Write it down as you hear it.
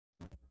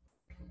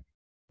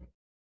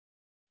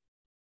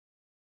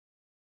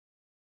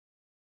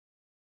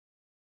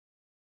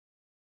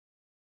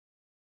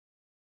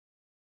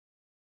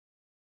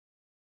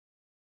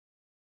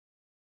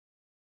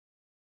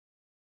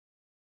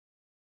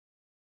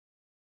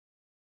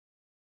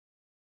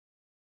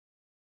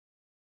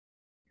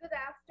Good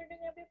afternoon,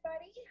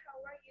 everybody. How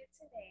are you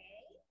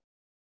today?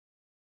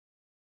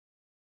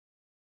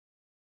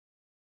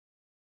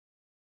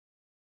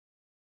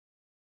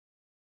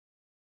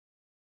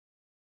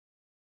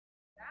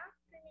 Good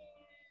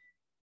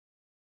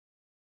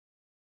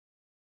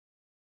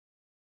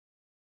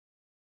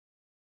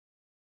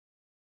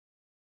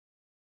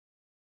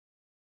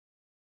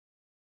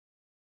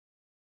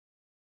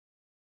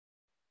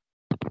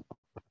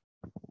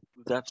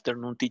afternoon. Good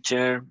afternoon,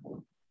 teacher.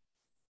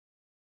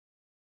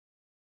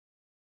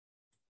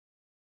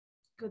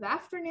 Good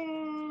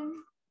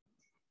afternoon.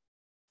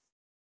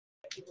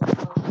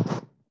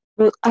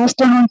 Good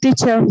afternoon,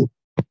 teacher.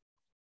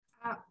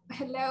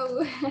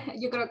 Hello.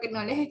 Yo creo que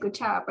no les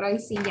escuchaba, pero ahí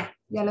sí,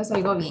 ya los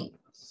oigo bien.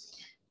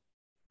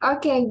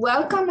 Okay,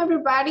 welcome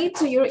everybody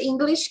to your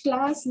English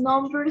class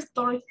number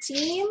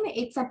 13.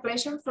 It's a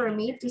pleasure for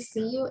me to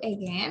see you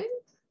again.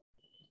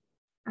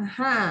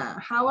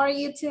 How are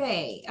you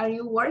today? Are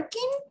you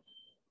working?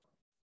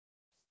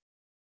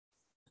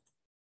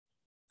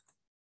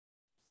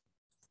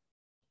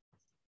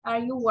 Are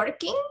you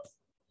working?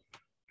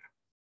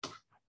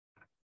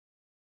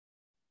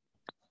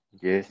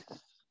 Yes.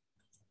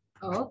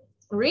 Oh,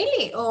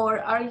 really? Or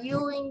are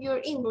you in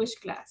your English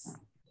class?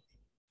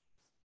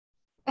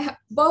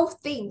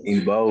 Both things.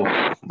 In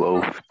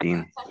both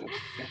teams.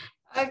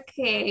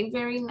 Okay,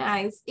 very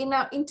nice.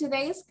 In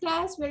today's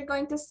class, we're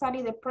going to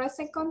study the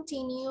present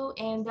continue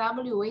and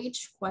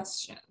WH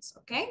questions,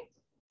 okay?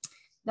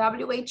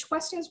 WH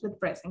questions with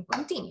present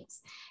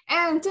continuous.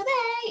 And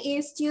today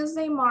is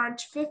Tuesday,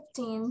 March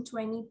 15,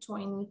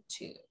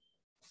 2022.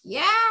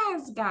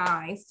 Yes,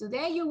 guys,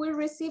 today you will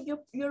receive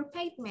your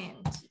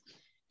payment,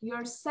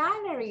 your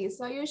salary,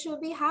 so you should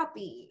be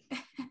happy.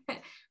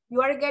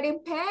 You are getting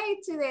paid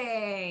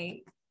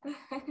today.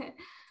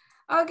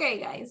 Okay,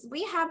 guys,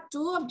 we have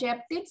two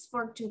objectives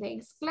for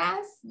today's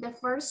class. The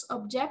first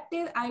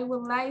objective, I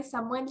would like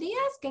Samuel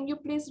Diaz. Can you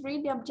please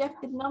read the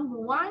objective number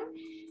 1?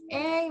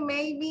 And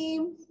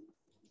maybe,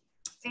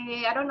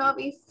 I don't know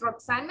if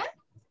Roxana,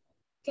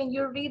 can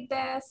you read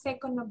the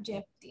second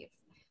objective?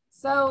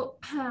 So,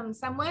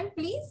 Samuel,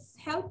 please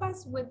help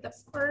us with the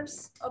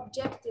first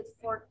objective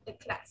for the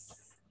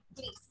class,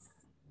 please.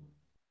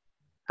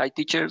 Hi,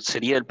 teacher.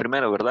 Sería el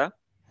primero, ¿verdad?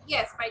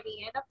 Yes, by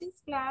the end of this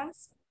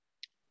class.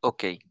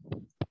 Okay.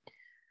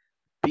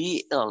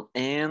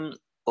 PLN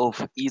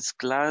of each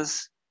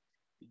class,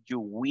 you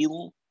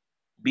will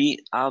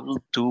be able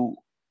to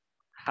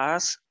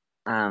ask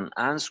and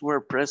answer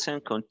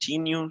present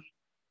continuous,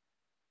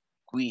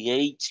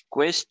 create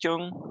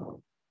question.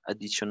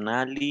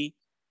 Additionally,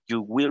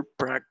 you will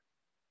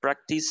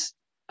practice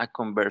a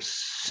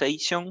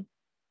conversation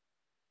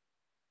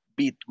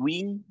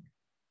between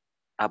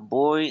a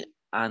boy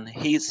and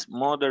his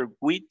mother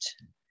with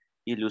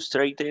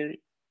illustrated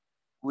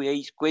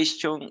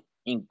question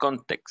in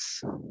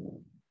context.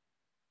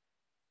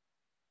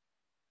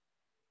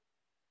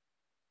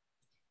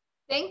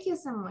 Thank you,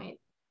 Samuel.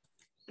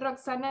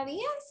 Roxana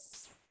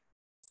Diaz.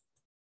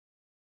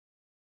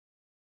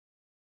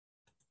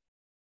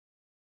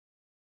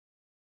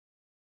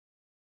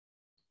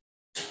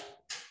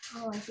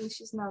 Oh, I think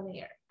she's not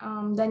there.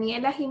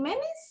 Daniela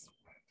Jimenez.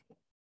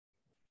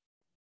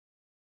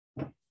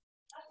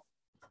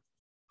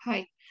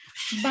 Hi.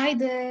 By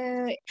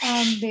the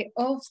end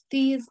of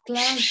this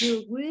class,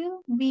 you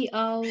will be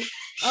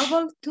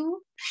able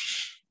to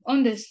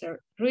understand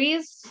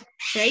risk,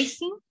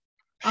 tracing,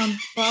 and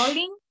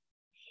falling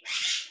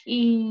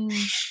in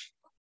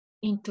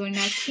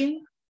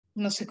intonation.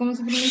 No sé cómo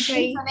se pronuncia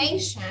ahí.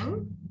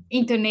 Intonation.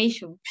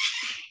 Intonation.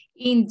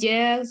 In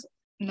yes,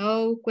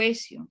 no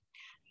question.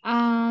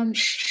 And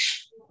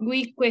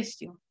we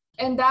question.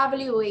 And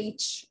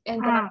WH.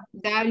 And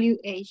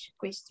WH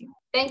question.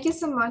 Thank you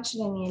so much,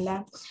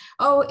 Daniela.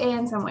 Oh,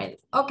 and Samuel.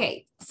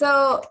 Okay,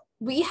 so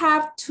we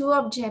have two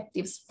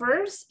objectives.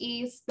 First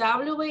is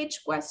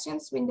WH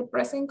questions when the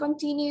present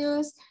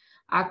continuous,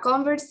 a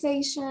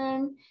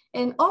conversation,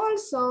 and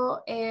also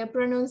a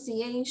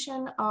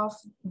pronunciation of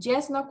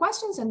yes, no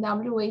questions and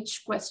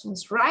WH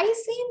questions,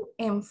 rising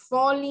and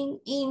falling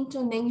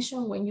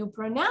intonation when you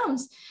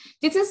pronounce.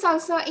 This is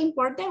also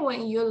important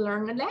when you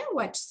learn a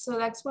language. So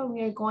that's what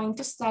we are going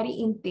to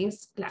study in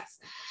this class.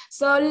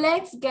 So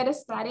let's get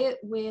started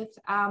with,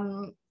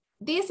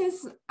 this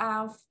is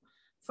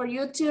for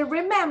you to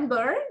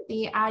remember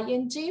the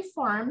ing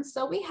form.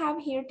 So we have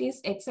here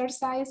this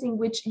exercise in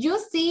which you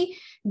see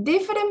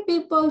different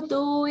people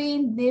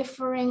doing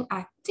different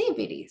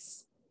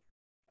activities.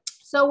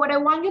 So what I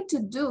want you to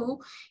do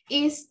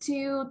is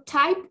to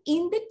type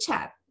in the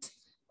chat,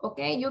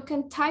 okay? You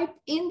can type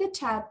in the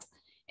chat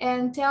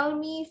and tell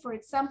me, for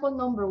example,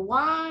 number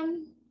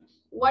 1,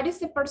 what is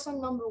the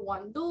person number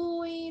 1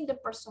 doing, the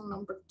person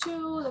number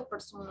 2, the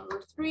person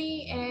number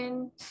 3,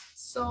 and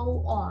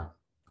so on,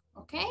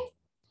 okay?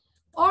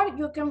 Or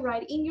you can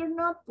write in your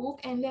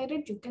notebook and later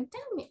you can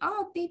tell me,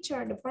 oh,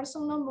 teacher, the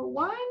person number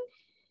 1,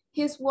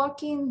 he's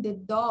walking the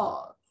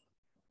dog.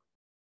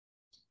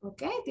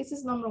 Okay, this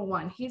is number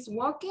 1. He's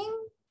walking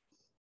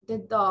the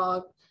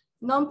dog.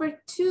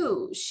 Number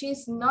 2,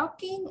 she's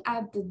knocking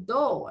at the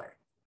door.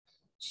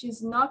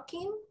 She's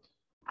knocking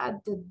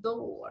at the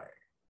door.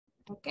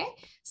 Okay,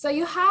 so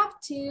you have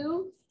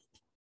to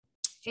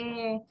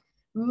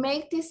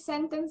make these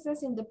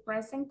sentences in the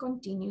present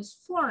continuous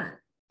form.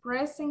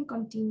 Present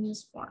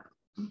continuous form.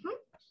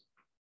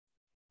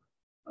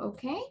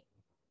 Okay.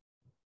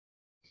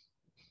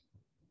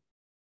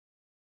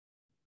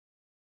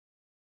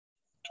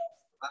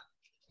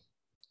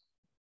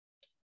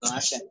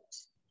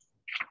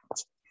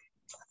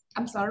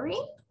 I'm sorry.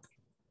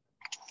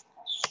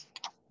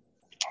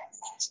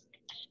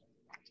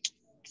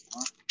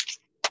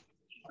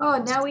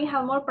 Oh, now we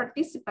have more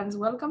participants.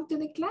 Welcome to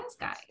the class,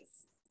 guys.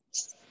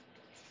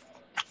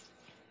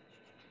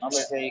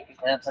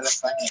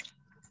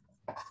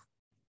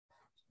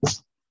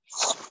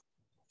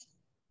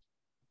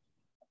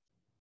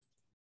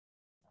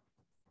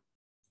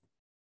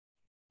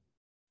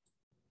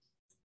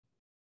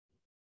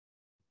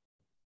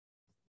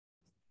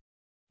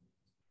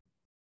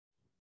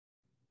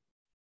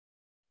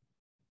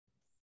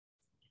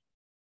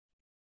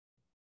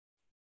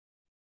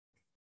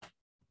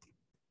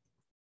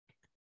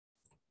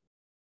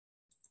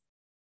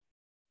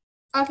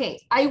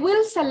 Okay, I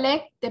will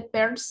select the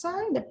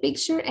person, the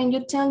picture, and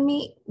you tell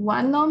me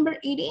what number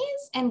it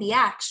is and the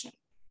action.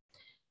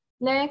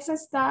 Let's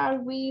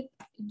start with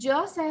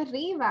Jose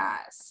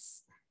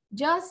Rivas.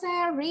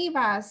 Jose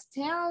Rivas,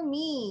 tell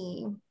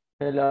me.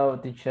 Hello,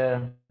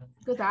 teacher.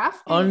 Good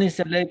afternoon. Only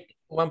select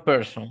one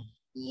person.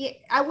 Yeah,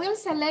 I will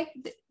select,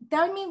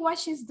 tell me what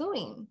she's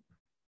doing.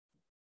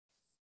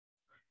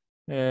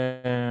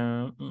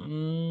 Let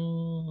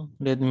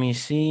me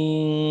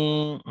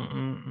see.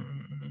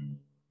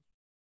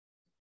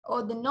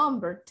 Or the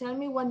number, tell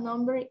me what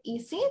number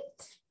is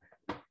it?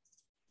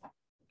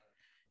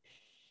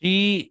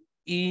 She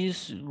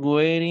is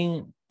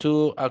waiting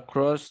to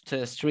across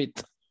the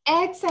street.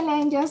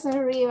 Excellent, Jose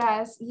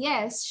Rivas.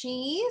 Yes,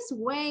 she is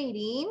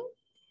waiting.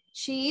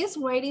 She is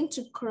waiting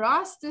to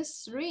cross the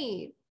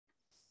street.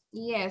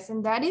 Yes,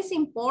 and that is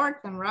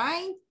important,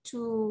 right?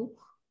 To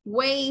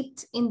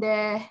wait in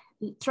the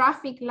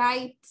traffic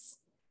lights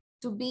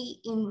to be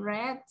in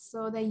red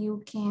so that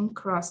you can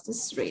cross the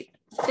street.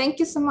 Thank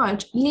you so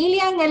much.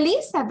 Lilian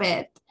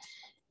Elizabeth.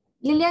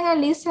 Lilian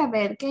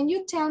Elizabeth, can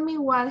you tell me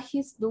what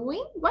he's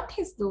doing? What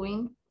he's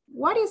doing?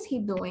 What is he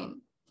doing?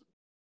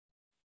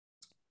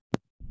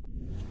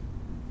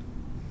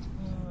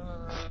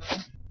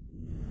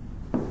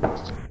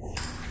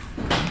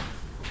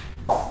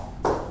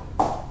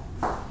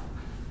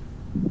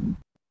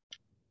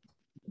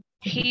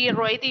 He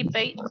already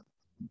paid.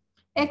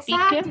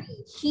 Exactly.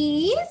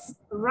 He is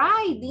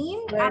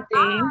riding a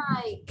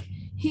bike.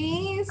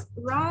 He is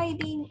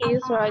riding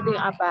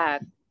a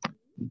bike.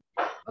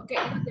 Ok,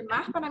 los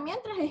demás para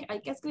mientras hay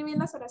que escribir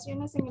las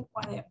oraciones en el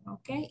cuaderno,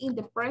 ok? In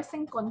the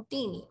present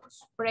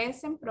continuous,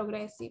 present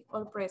progressive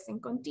or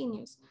present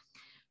continuous.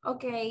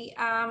 Okay,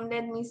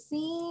 let me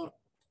see.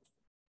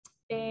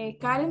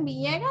 Karen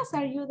Villegas,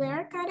 are you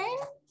there, Karen?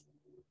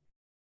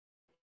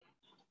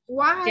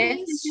 What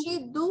is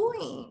she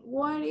doing?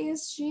 What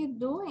is she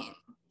doing?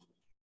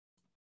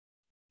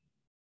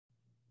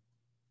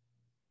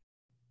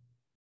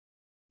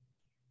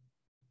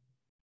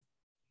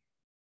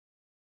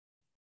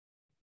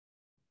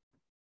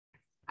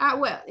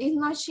 Well, it's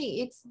not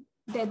she, it's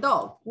the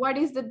dog. What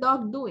is the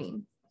dog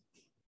doing?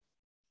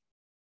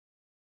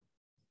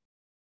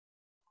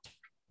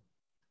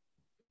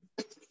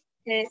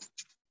 It's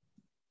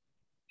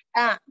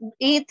a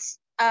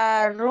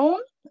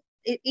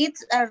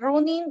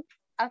running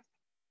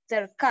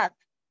after cat.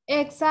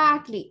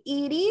 Exactly.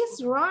 It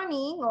is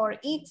running or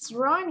it's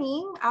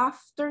running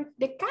after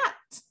the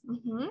cat.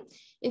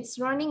 It's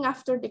running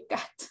after the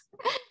cat.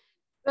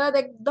 So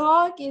the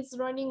dog is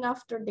running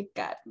after the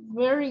cat.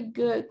 Very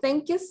good.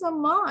 Thank you so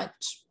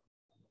much.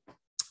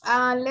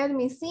 Let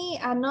me see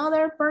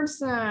another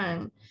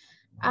person.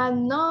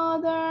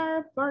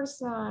 Another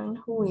person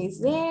who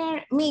is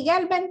there.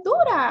 Miguel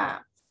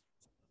Ventura.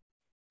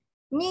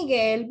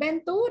 Miguel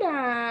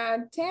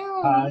Ventura,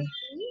 tell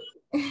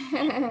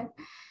me.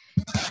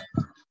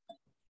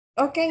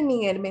 Okay,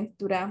 Miguel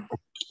Ventura.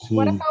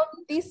 What about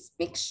this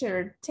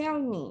picture? Tell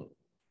me,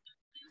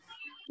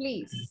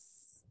 please.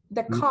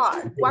 The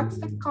car. What's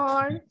the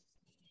car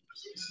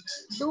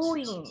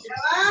doing?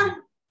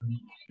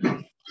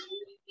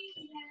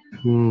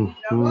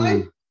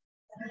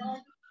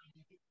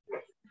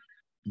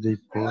 They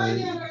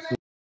play.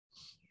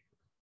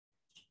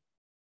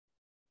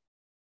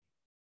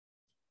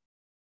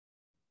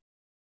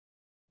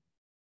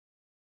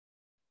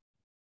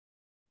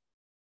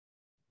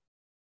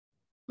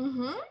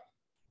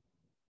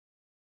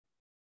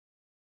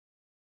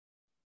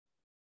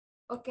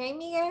 Okay,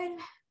 Miguel.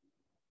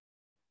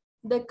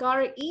 The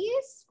car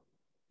is?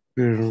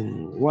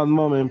 One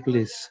moment,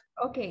 please.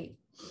 Okay.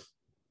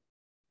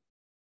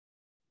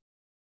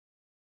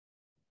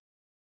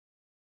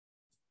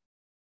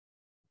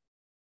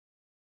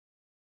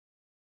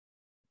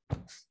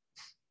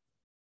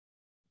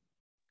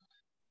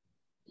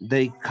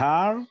 The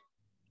car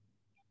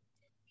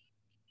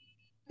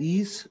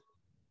is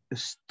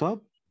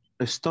stopping.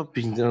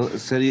 No,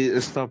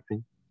 sería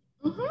stopping.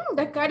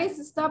 The car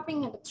is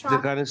stopping at the The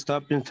traffic. car is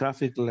stopping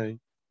traffic light.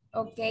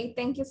 Okay,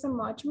 thank you so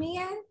much,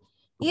 Miguel.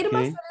 Irma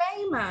Okay.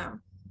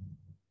 Suleima.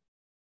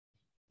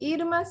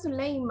 Irma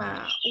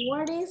Suleima,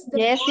 what is the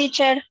Yes, boy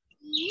teacher.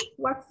 doing?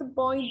 What's the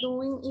boy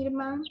doing,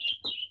 Irma?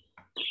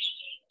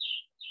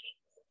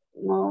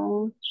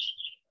 No.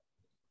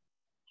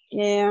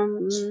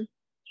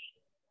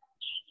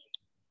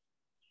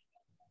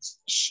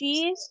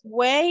 She's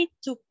way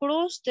to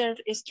cross the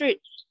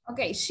street.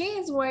 Okay, she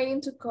is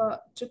waiting to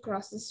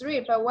cross the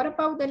street, but what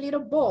about the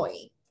little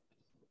boy?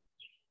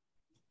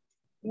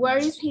 Where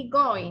is he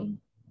going?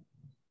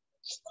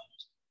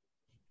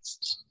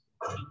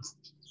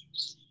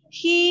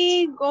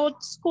 He go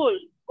to school.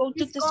 Go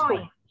to He's the school.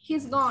 going.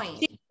 He's going.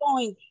 He's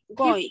going.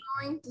 He's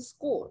going to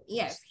school.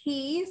 Yes,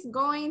 he is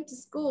going to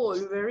school.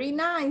 Very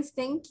nice.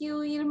 Thank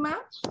you, Irma.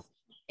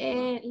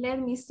 Let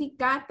me see,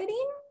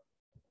 Catherine.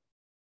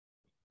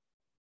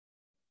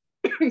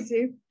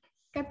 Sí.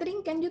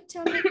 Catherine, can you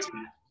tell me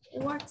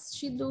what's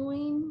she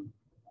doing?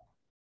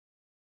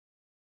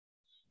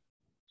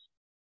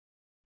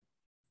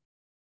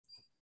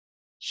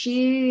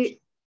 She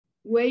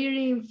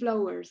wearing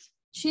flowers.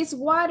 She's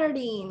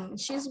watering.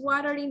 She's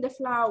watering the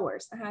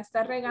flowers. Ajá,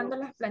 está regando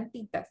las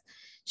plantitas.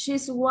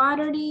 She's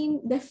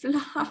watering the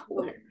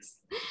flowers.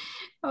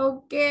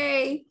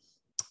 Okay.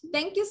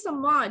 Thank you so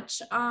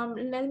much.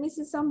 Let me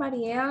see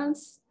somebody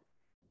else.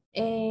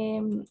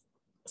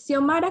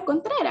 Xiomara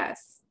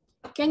Contreras.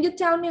 Can you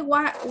tell me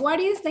what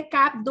is the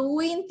cat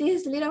doing?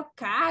 This little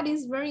cat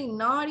is very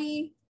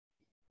naughty.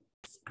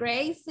 It's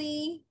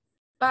crazy.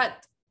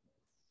 But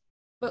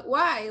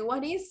why?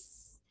 What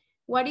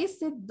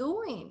is it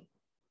doing?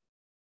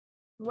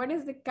 What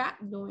is the cat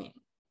doing?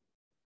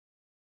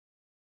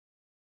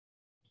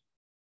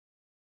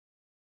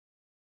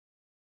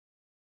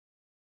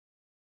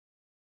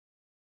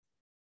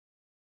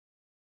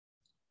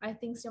 I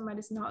think Xiomara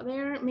is not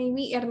there.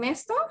 Maybe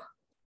Ernesto?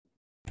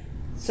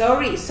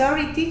 Sorry,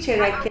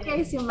 teacher. I can't.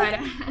 Okay, Xiomara.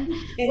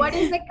 What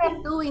is the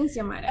cat doing,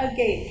 Xiomara?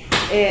 Okay,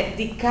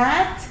 the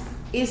cat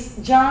is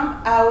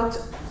jump out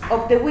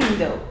of the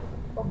window.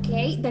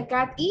 Okay, the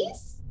cat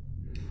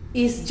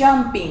Is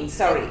jumping,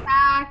 sorry.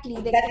 Exactly.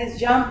 The That cat is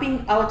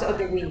jumping out of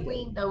the window.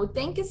 window.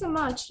 Thank you so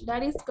much.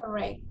 That is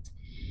correct.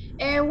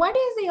 What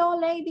is the old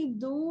lady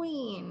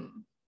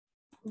doing?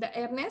 The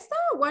Ernesto,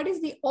 what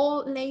is the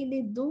old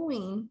lady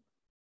doing?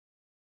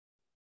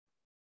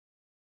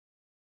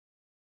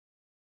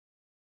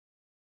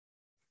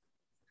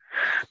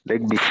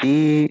 Let me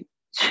see.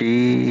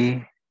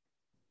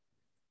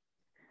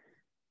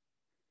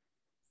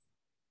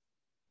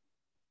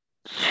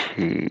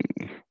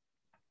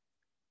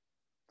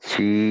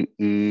 She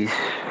is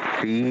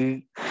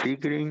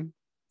figuring.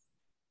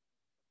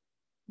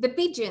 The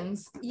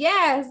pigeons.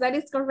 Yes, that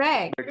is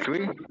correct.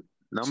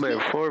 Number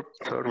 4,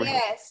 sorry.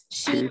 Yes,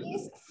 she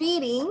is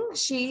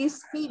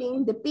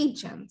feeding the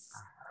pigeons.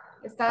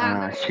 Está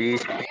dando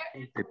She's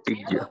feeding the a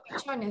pigeon. los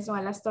pichones o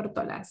a las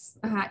tórtolas.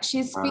 Ajá,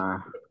 she's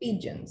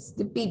feeding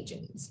the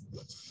pigeons.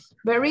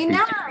 Very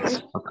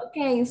nice.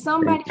 Okay,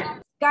 somebody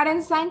else.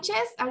 Karen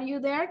Sanchez, are you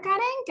there,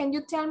 Karen? Can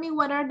you tell me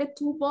what are the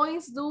two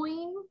boys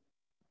doing?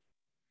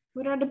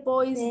 What are the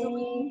boys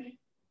doing?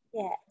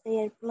 Yeah,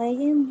 they are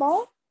playing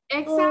ball.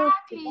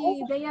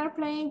 Exactly, they are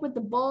playing with the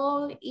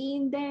ball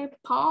in the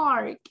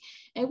park.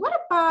 And what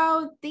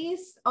about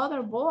this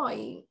other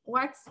boy?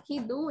 What's he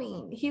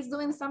doing? He's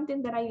doing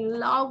something that I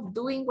love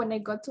doing when I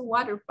go to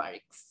water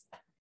parks.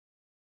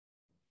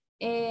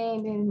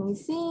 And let me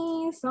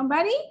see,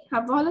 somebody,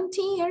 a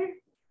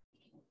volunteer.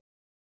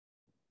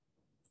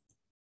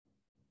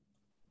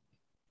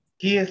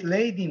 He is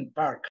leading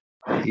park.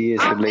 He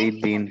is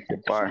leading the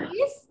park.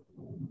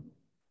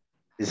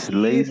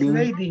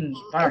 Sliding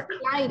park.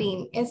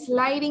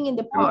 Sliding in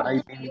the park.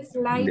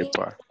 Sliding in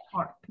the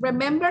park.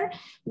 Remember,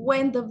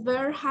 when the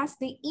verb has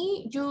the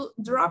E, you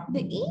drop the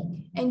E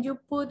and you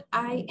put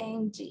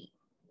ing.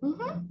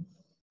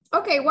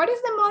 Okay, what is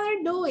the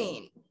mother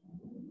doing?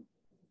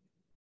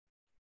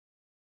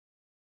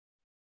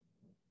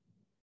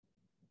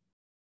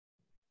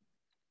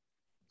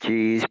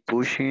 She's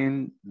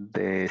pushing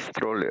the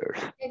strollers.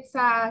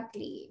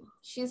 Exactly.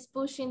 She's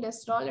pushing the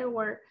stroller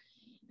where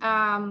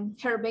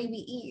her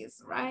baby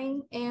is, right?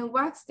 And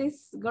what's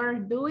this girl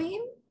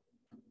doing?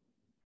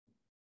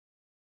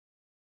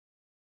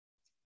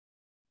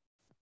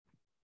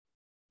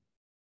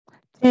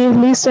 She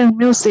listens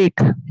music.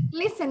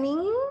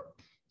 Listening.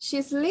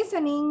 She's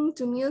listening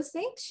to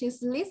music.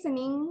 She's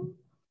listening.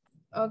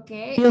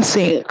 Okay.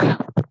 Music.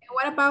 And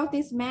what about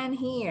this man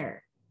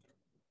here?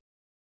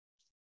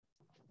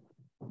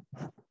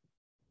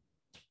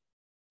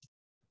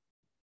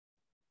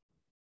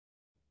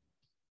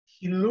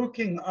 He's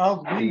looking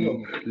out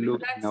window. He's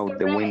looking out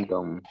the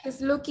window.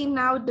 He's looking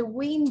out the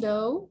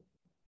window.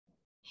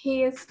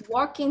 He is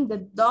walking the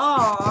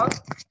dog,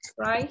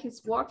 right?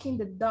 He's walking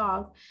the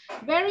dog.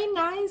 Very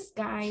nice,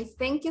 guys.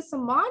 Thank you so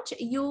much.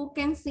 You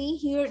can see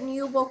here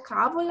new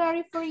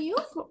vocabulary for you.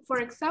 For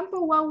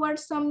example, what were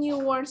some new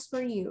words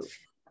for you?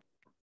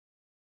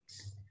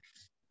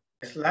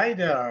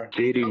 Slider.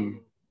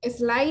 Feeding.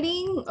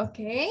 Sliding,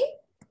 okay.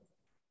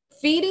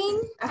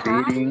 Feeding,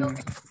 Feeding.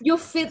 you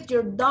feed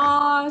your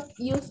dog,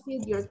 you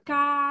feed your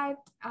cat,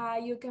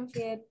 you can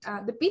feed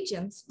the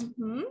pigeons.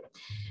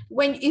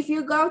 If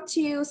you go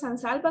to San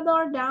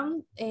Salvador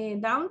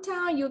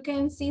downtown, you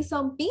can see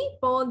some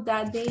people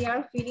that they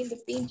are feeding the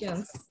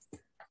pigeons,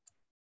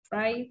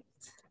 right?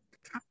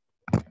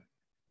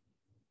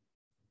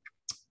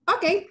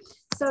 Okay,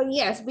 so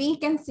yes, we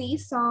can see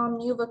some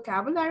new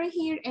vocabulary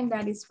here, and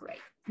that is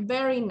great.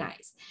 Very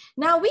nice.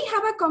 Now we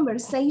have a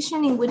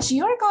conversation in which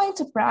you're going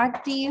to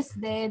practice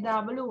the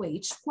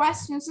WH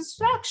questions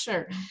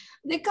structure.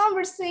 The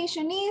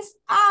conversation is,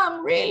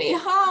 I'm really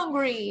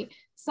hungry.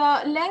 So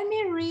let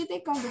me read the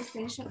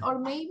conversation, or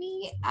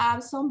maybe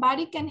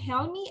somebody can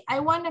help me.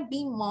 I want to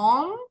be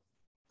mom,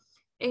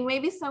 and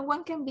maybe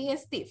someone can be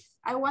Steve.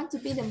 I want to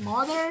be the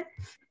mother.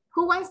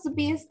 Who wants to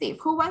be Steve?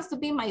 Who wants to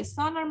be my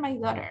son or my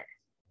daughter?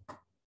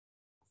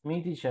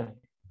 Me, teacher.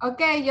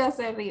 Okay,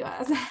 Jose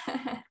Rivas.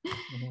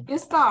 You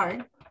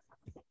start.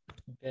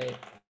 Okay.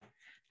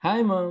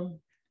 Hi, Mom.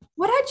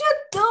 What are you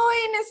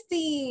doing,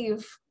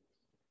 Steve?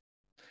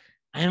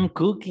 I am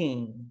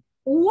cooking.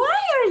 Why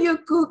are you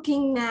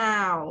cooking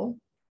now?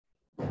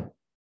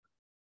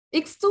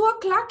 It's 2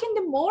 o'clock in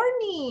the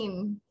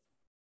morning.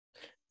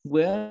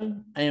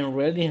 Well, I am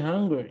really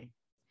hungry.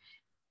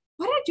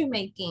 What are you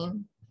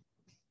making?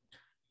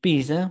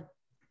 Pizza.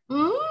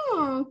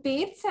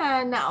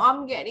 Pizza. Now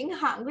I'm getting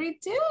hungry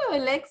too.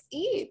 Let's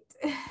eat.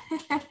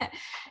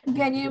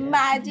 Can you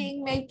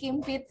imagine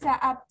making pizza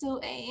up 2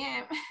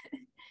 a.m.?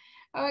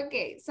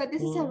 Okay, so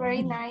this is a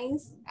very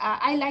nice,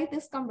 I like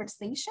this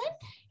conversation,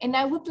 and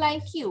I would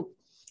like you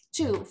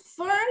to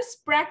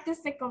first practice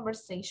the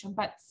conversation,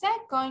 but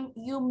second,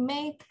 you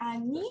make a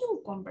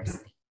new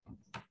conversation.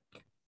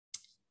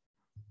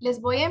 Les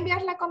voy a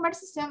enviar la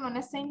conversación. I'm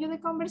gonna send you the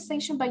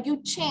conversation, but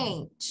you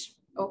change,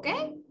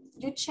 okay?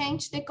 You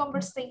change the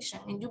conversation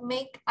and you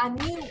make a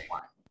new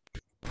one.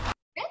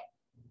 Okay?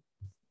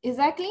 Is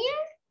that clear?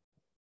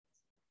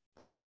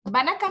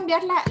 Van a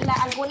cambiar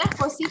algunas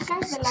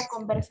cositas de la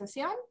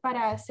conversación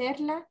para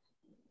hacerla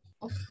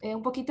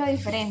un poquito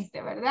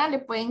diferente, ¿verdad? Le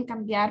pueden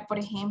cambiar, por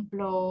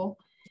ejemplo,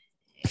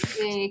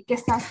 qué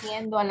está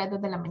haciendo a las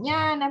 2 de la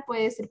mañana.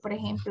 Puede decir, por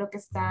ejemplo, que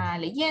está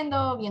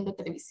leyendo, viendo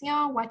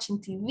televisión, watching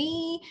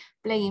TV,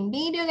 playing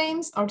video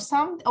games, or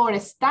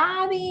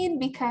studying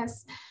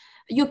because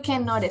you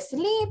cannot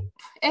sleep,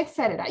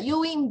 etc.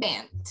 You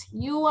invent.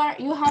 You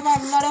have a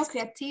lot of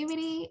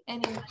creativity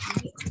and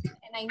imagination,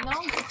 and I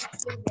know you can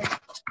do it.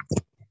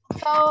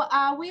 So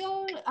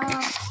we'll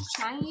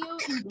assign you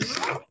in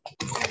groups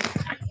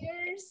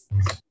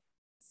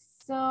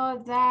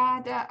so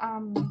that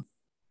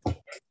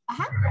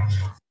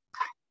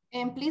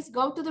and please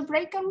go to the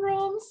breakout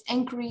rooms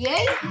and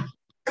create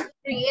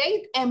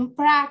and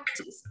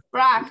practice,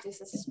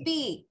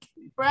 speak,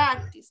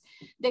 practice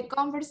the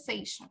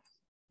conversation.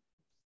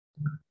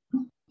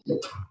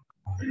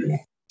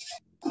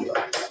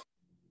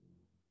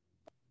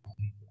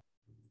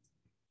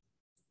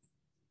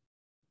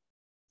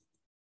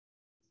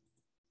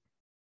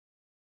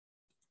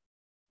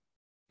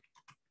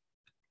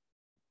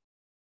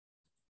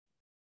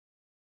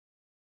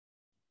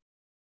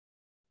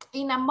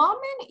 In a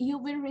moment, you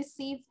will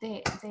receive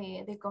the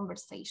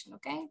conversation,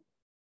 okay?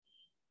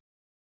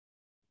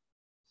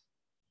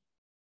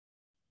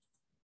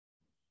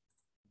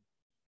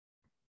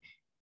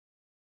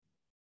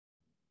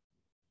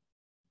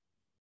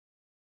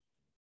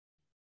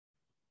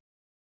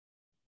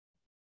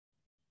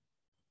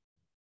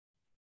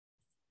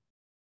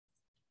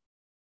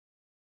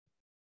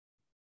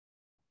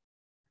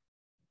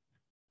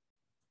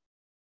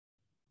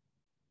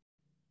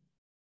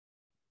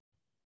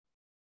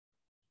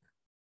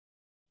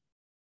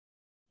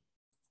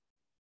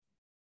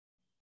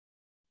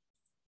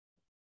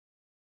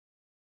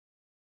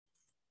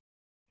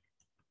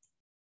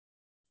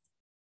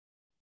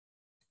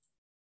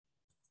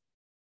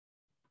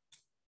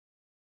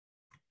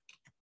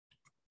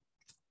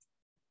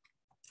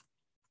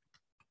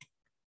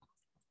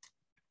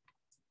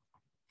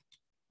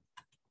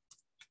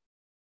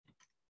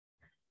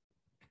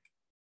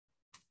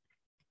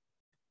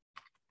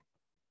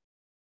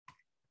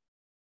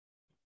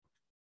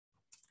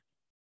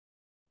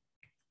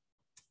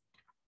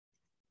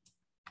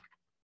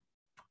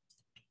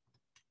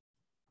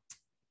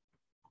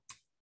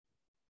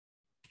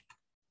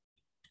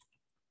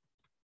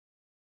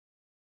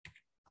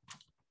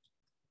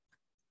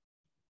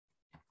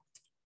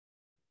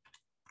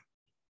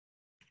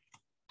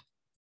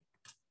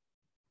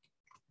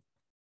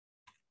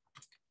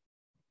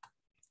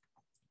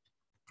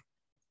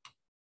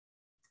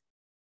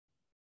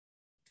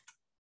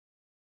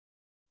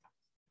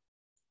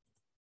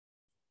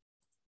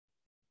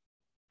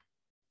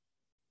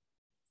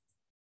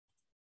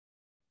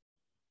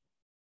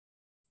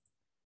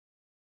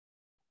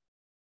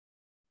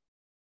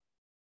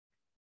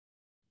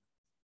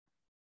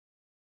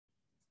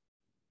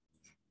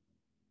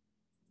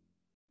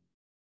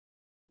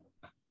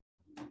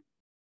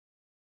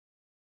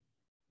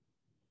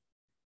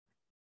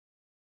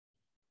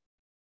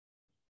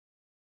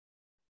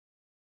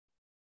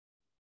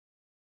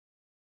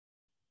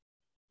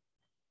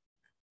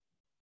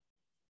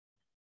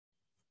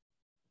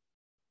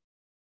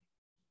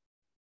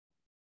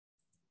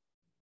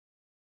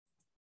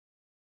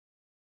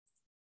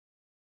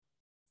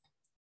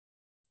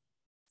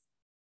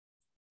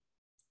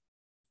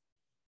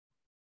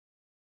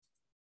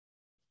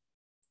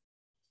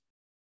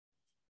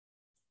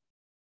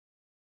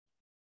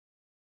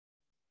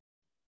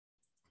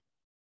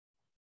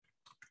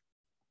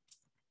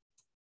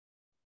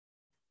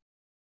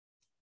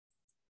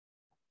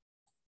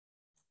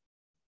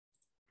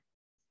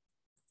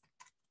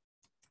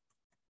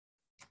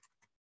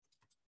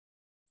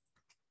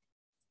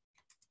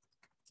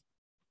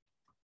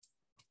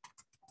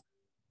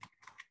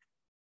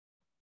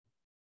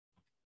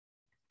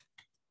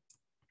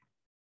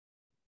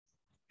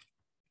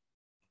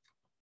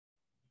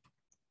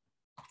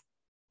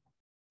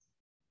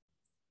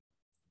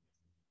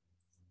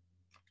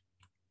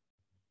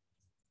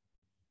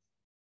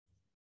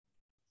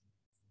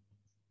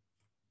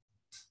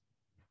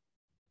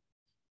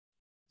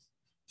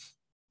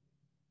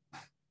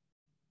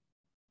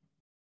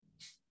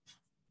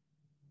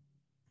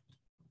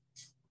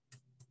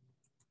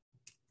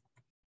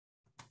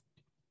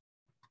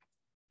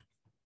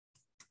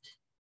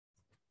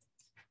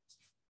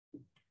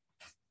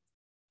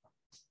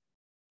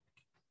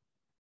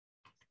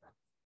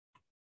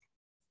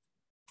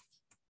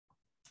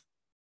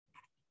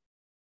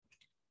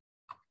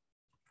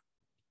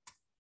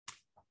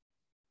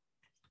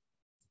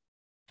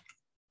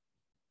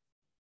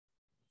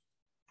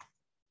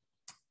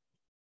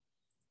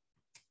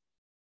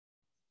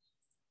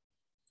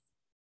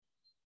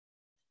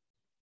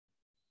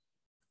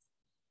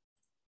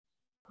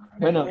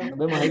 Bueno,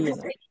 vemos ahí.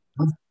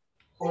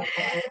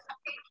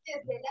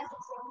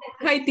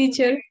 Hi,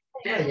 teacher.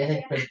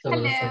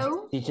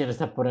 Hello. Teacher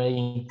está por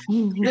ahí.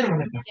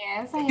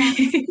 Yes, I am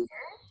here.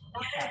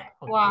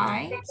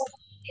 Why?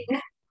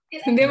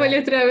 Démosle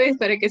otra vez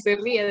para que se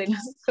ría de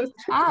nosotros.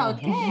 Ah,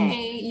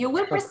 okay. You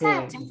will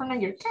present Okay. in front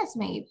of your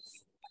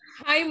classmates.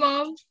 Hi,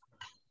 mom.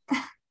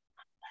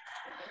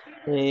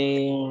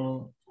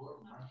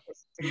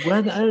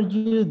 What are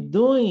you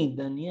doing,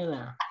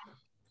 Daniela?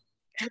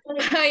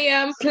 I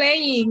am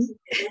playing.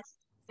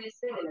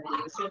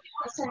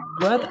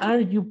 What are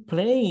you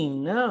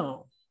playing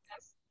now?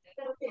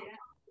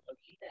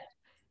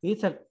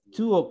 It's at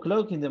 2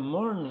 o'clock in the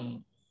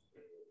morning.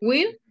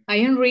 Will, I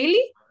am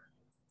really?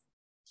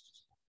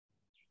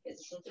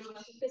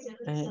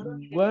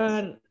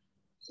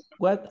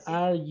 What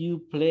are you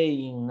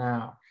playing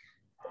now?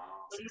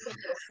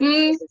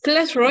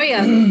 Clash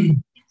Royale.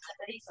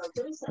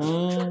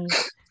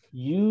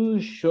 You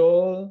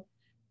should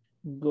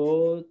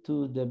go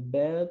to the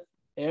bed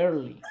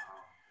early.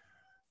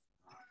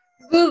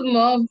 Good,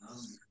 mom.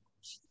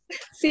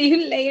 See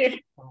you later.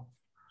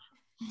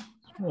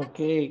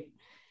 Okay.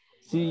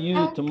 See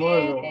you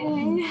tomorrow.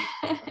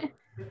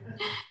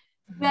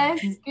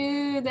 That's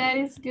good. That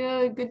is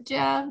good. Good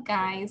job,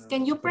 guys.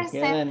 Can you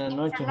present en la in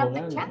noche front of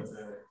the jugando. class?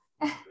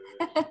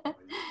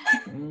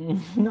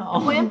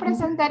 No. Pueden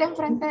presentar en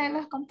frente de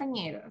los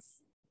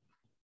compañeros.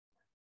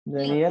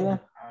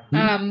 Daniela.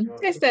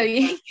 Está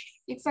bien.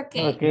 It's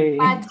okay. Okay.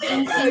 But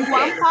in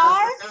one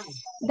part,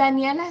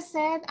 Daniela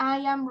said, I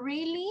am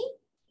really,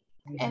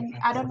 and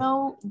I don't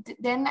know,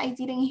 then I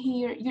didn't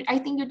hear, I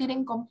think you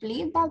didn't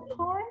complete that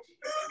part.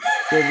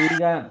 Que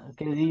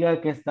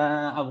diga que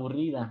está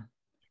aburrida.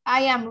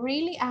 I am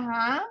really,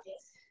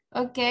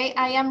 okay,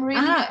 I am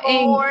really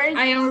bored.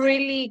 I am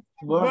really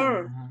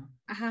bored.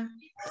 Okay.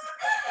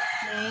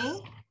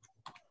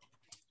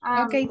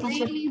 I'm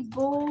really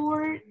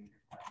bored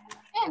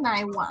and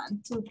I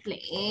want to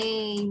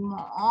play,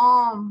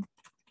 mom.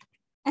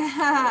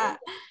 Mom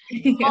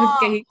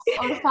Okay.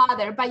 or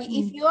father, but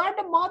if you are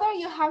the mother,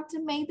 you have to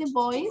make the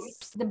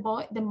voice,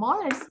 the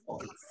mother's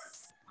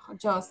voice.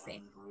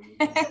 Jose.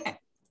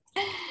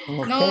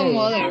 No,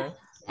 mother.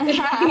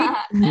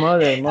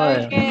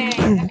 Mother.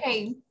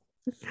 Okay.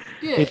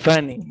 Good. It's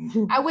funny.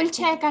 I will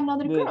check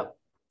another Good. group.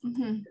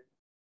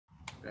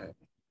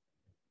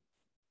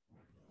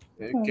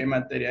 ¿Qué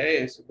materia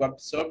es? What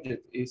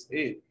subject is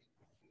it?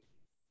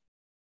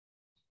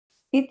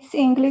 It's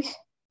English.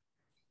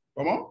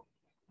 ¿Cómo?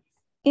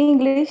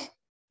 English.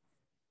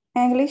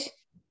 English.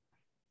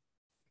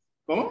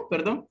 ¿Cómo?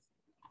 Perdón.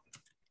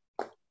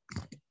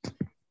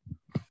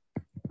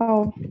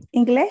 Oh,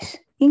 English.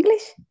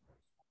 English.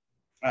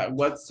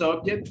 What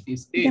subject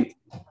is it?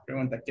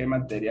 Pregunta, ¿qué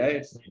materia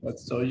es? What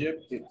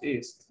subject it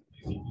is?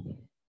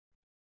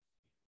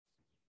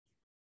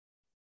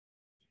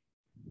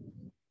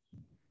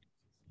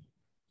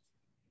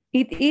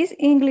 It is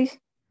English.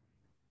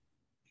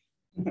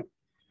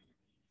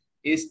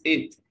 Is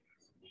it?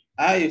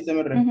 Y usted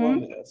me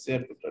responde.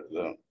 Cierto,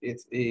 perdón.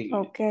 It's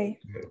English. Okay.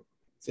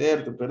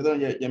 Cierto, perdón,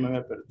 ya me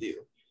había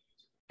perdido.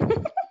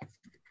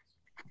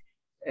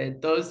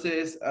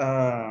 Entonces,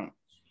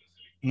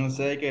 no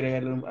sé, hay que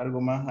agregarle algo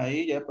más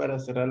ahí ya para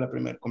cerrar la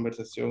primera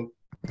conversación.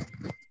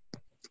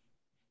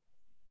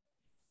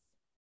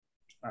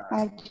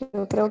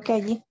 Yo creo que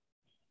allí.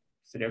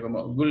 Sería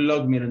como, good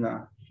luck,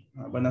 Mirna.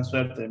 Buena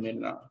suerte,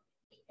 Mirna.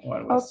 O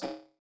algo así.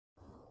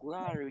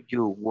 What are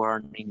you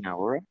working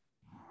ahora?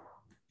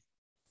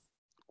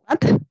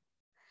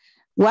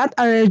 What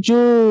are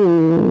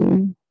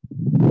you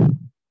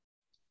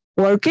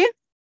working?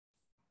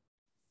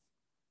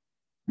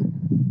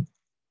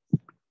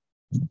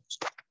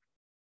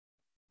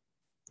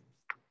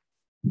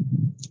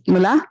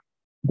 Hola.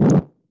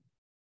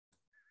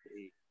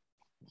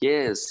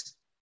 Yes,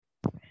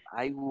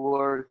 I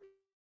work.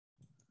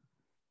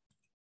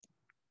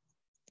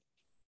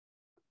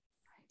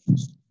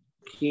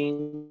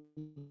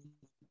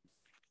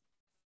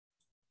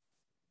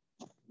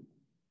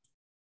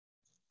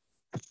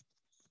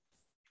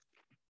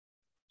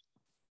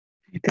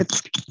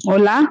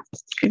 Hola,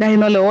 que casi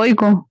no le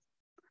oigo.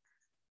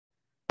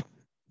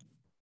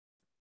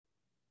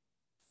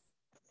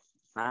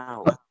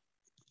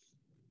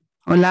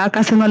 Hola,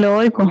 casi no le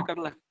oigo. Hola,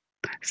 Carla.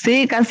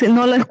 Sí, casi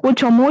no lo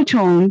escucho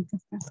mucho.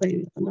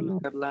 Hola,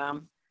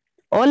 Carla.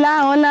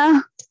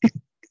 Hola.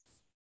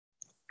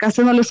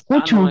 Casi no lo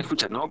escucho. No me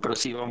escucha, no, pero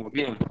sí, vamos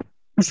bien.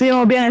 Sí,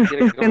 vamos bien.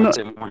 Es que no,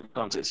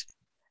 Entonces.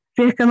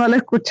 sí, es que no lo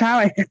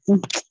escuchaba. Es que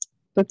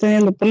estoy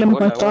teniendo problemas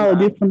con estos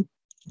audífonos.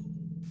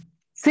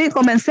 Sí,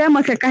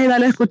 comencemos, que casi no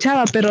lo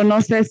escuchaba, pero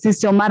no sé si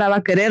Xiomara va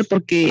a querer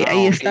porque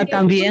ahí está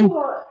también.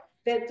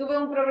 Tuve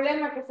un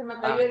problema que se me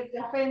cayó el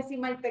café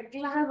encima del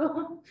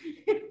teclado.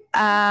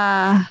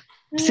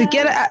 Si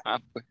quiere,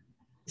 Pues.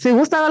 si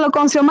gusta verlo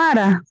con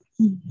Xiomara.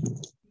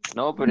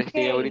 No, pero es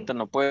que ella ahorita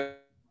no puede.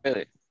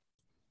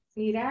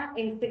 Mira,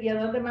 ¿y a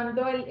dónde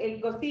mandó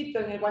el cosito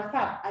en el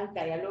WhatsApp? Ahí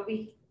está, ya lo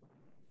vi.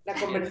 La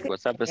conversación.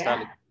 WhatsApp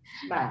sale.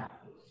 Vale.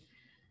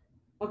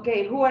 Ok,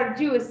 who are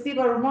you, Steve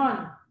or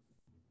Mon?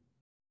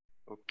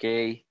 Ok.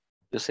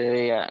 Yo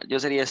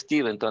sería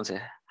Steve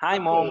entonces. Hi,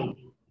 mom.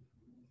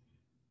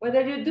 What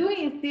are you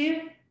doing,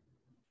 Steve?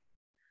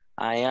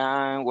 I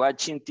am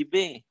watching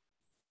TV.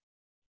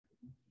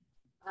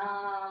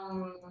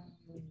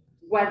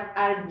 What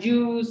are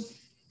you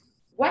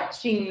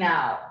watching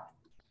now?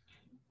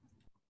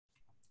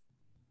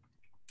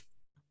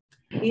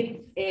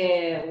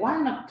 It's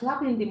 1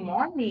 o'clock in the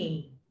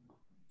morning.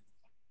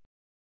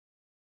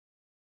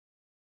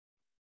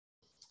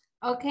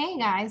 Okay,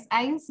 guys,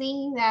 I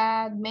see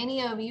that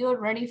many of you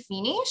already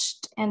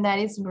finished, and that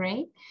is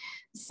great.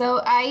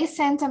 So I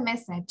sent a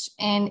message,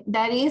 and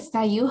that is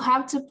that you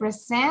have to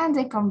present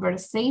the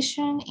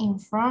conversation in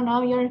front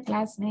of your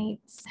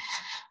classmates.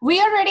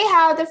 We already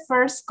have the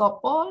first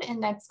couple,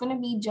 and that's going to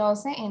be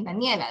Jose and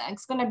Daniela.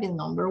 That's going to be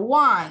number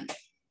 1.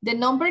 The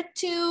number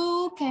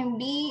 2 can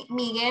be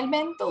Miguel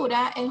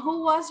Ventura. And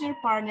who was your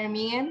partner,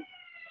 Miguel?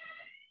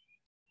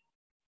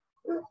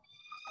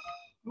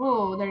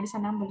 Oh, there is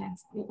an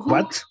ambulance.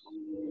 What?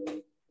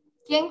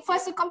 ¿Quién fue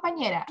su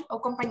compañera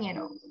o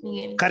compañero,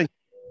 Miguel? Karen.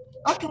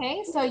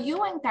 Okay, so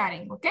you and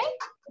Karen, okay?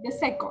 The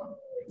second,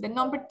 the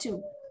number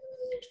 2.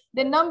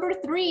 The number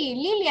 3,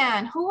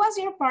 Lilian. Who was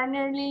your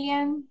partner,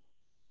 Lilian?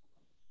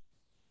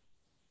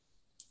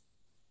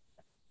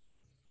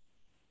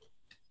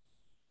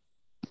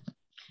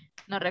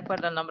 No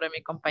recuerdo el nombre de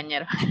mi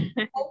compañero.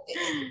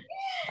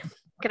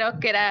 Creo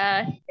que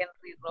era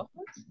Henry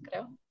Rojas,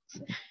 creo.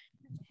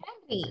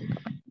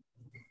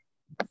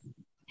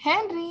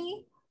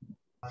 Henry.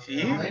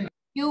 Sí.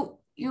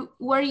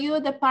 Were you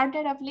the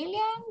partner of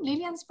Lilian?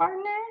 Lilian's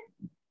partner?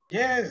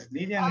 Yes,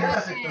 Lilian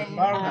is the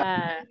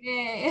partner.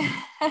 Okay.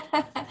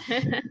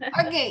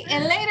 Okay,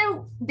 and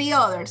later the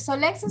others. So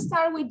let's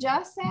start with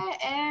Jose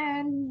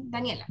and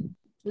Daniela.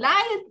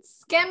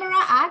 Lights, camera,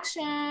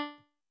 action.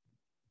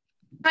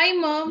 Hi,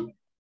 Mom.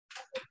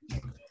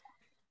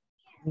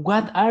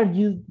 What are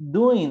you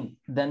doing,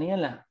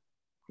 Daniela?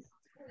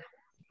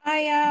 I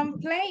am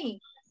playing.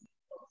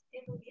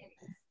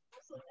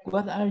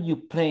 What are you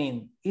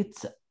playing?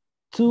 It's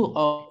 2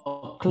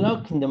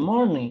 o'clock in the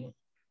morning.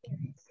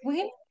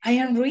 Well, I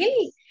am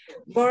really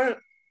bored.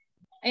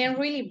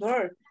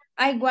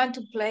 I want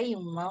to play,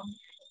 Mom.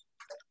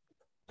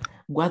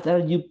 What are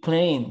you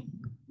playing?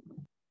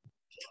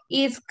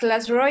 It's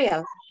Clash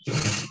Royale.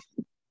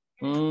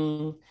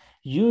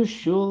 You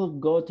should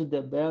go to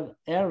the bed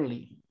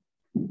early.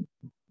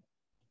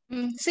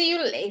 See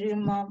you later,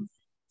 Mom.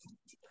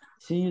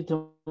 See you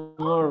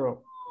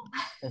tomorrow.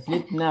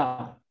 Sleep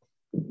now.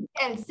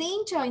 El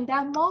cincho in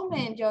that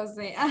moment,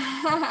 Jose.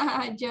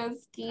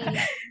 Just kidding.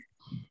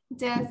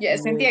 Ya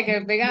sentía que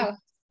me pegaba.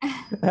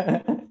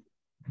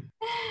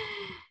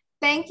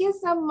 Thank you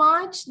so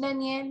much,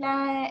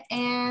 Daniela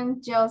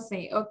and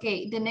Jose.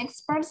 Okay, the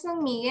next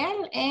person,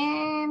 Miguel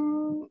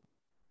and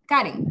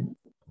Karen.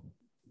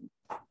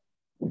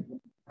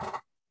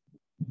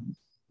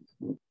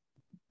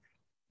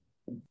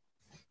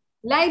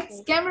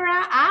 Lights,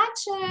 camera,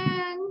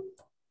 action.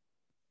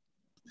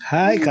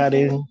 Hi,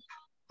 Karen.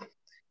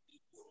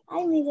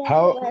 Hi, Miguel.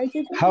 How What are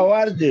you doing? how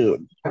are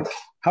you?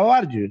 How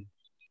are you?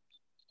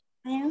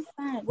 I am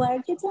fine. What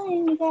are you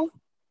doing, Miguel?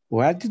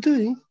 What are you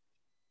doing?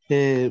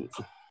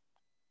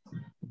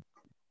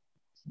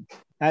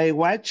 I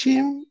watch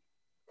him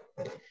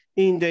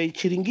in the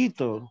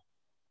chiringuito.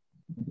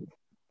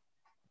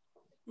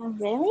 Oh,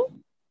 really?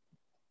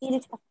 It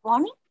is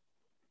funny?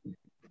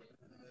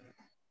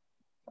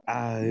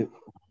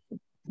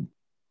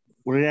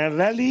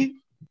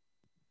 Really?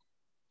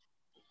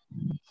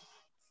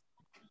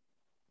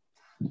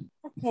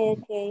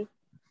 Okay.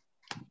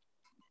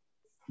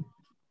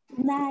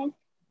 Night.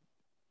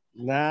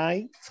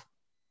 Night.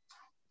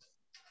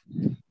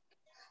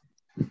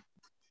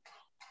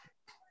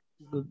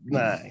 Good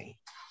night.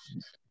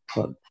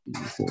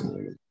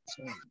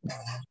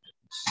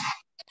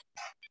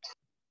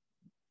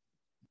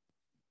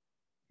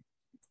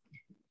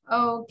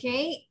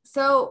 Okay,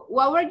 so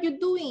what were you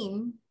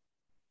doing?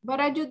 What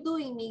are you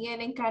doing, Miguel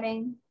and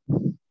Karen?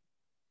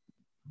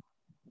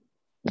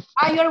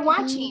 Ah, you're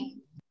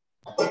watching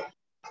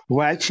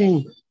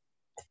Watching.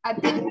 a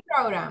TV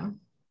program.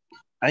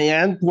 I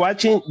am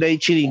watching the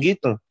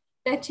chiringuito.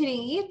 The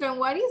chiringuito, and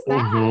what is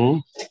that? Mm-hmm.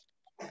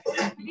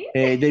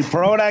 The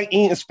program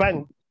in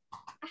Spanish.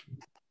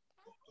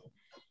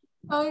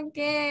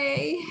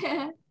 Okay.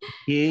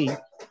 Yeah.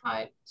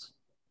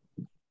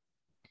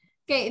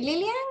 Okay,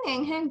 Lilian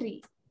and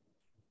Henry.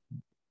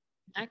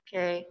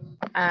 Okay.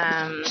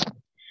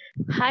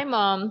 Hi,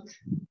 Mom.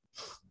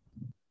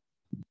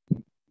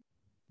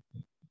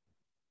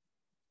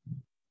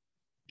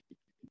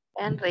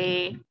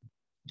 Henry.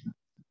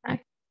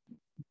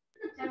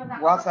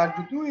 What are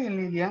you doing,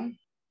 Lilian?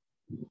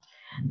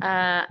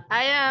 I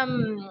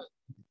am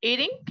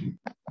eating.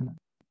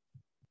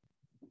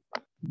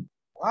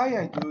 Why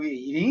are you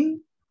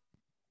eating?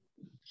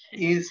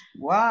 It's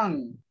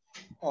 1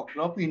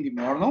 o'clock in the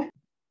morning.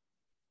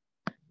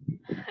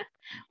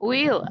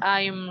 Well,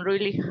 I'm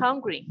really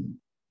hungry.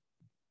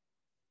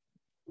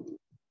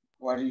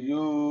 What do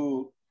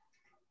you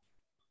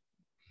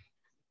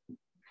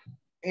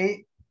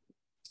eat?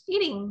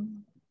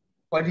 Eating.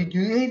 What did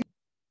you eat?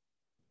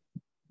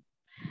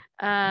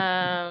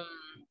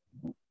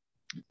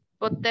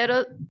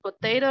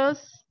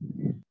 Potatoes.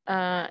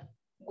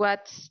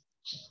 What's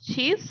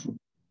cheese?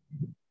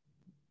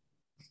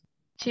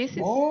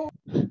 Cheeses? Oh,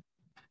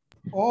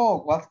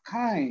 what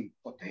kind?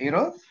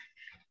 Potatoes?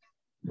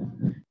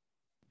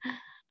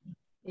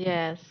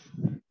 Yes.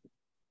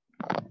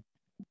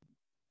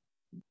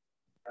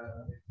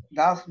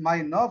 That's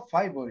my not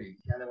favorite.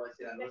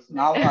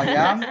 Now I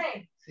am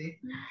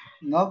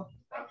not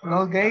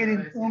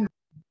getting.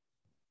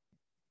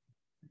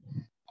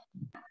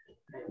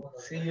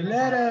 See you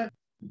later.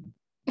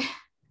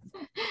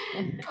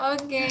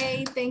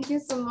 Okay, thank you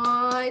so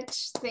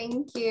much.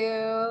 Thank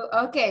you.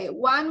 Okay,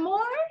 one more.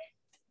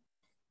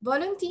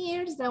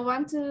 Volunteers that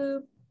want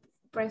to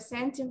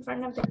present in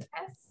front of the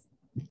class.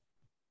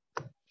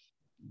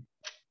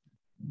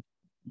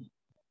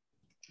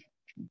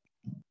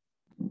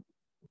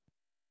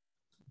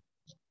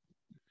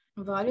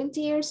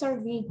 Volunteers or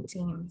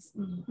victims?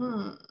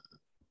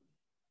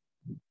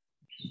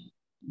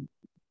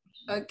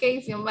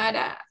 Okay,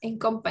 Xiomara, in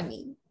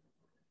company.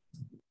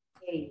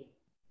 Okay.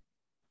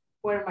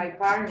 For my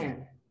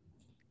partner.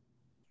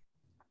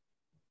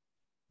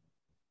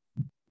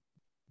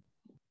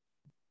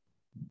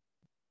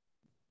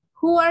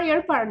 Who are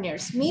your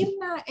partners?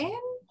 Mirna and?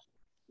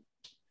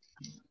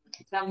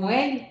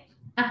 Samuel.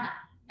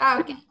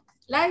 Okay.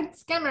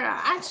 Lights,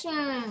 camera,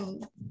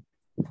 action.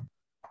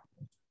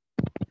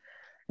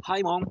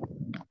 Hi, Mom.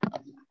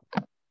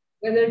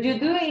 What are you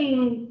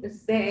doing,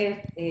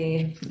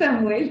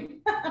 Samuel?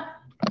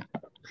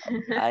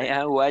 I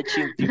am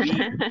watching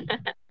TV.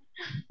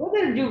 What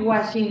are you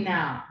watching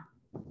now?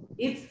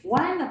 It's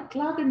 1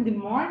 o'clock in the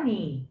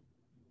morning.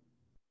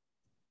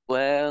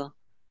 Well,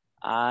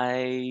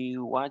 I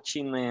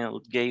watching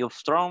Game of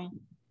Thrones.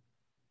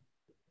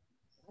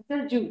 What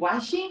are you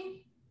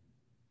watching?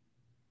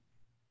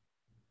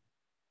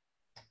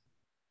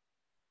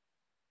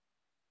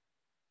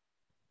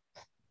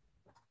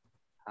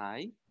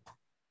 Hi.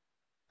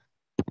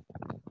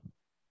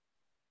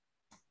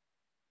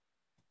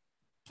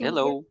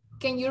 Hello.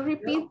 Can you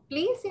repeat,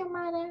 please,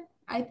 Xiomara?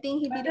 I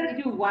think he didn't. What are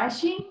you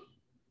watching?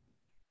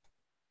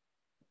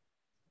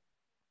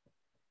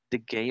 The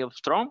Game of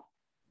Thrones.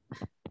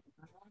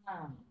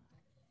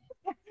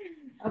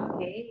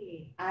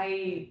 Okay,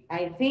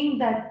 I think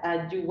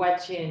that you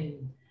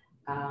watching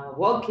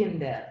Walking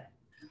Dead.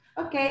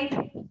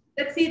 Okay,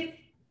 that's it.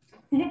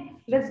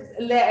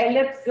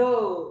 let's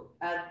go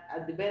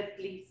at the bed,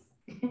 please.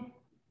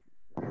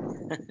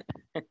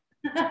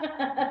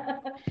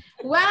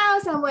 Wow,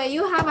 Samuel,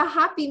 you have a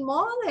happy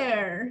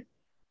mother.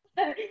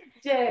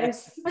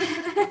 Yes.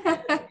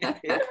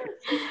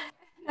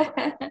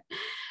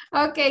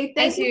 Okay, Ay,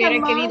 thank si you hubiera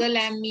so much. querido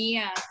la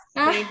mía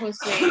de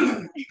José.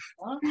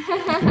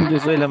 Yo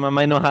soy la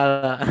mamá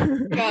enojada.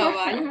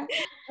 Cabal.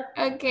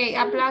 Okay,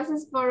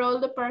 applauses for all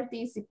the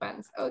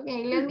participants.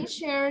 Okay, let me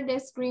share the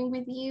screen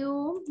with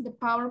you, the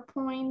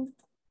PowerPoint.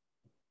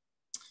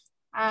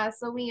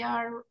 So we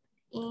are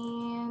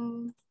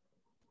in,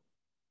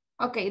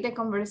 okay, the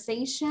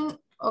conversation.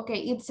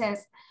 Okay, it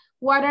says,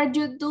 what are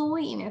you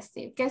doing,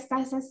 Steve? ¿Qué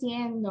estás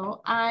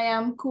haciendo? I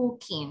am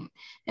cooking.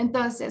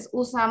 Entonces,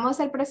 usamos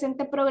el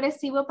presente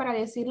progresivo para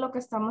decir lo que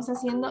estamos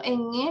haciendo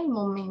en el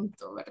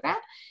momento, ¿verdad?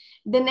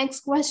 The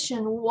next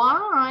question,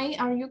 why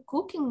are you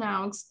cooking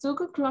now? It's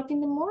 2 o'clock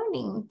in the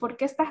morning. ¿Por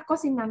qué estás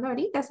cocinando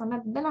ahorita? Son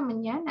las 2 de la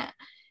mañana.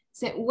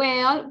 So,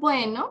 well,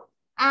 bueno,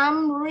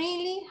 I'm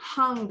really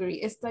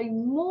hungry. Estoy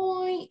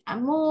muy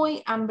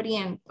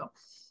hambriento.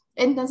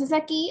 Entonces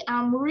aquí,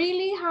 I'm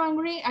really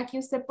hungry. Aquí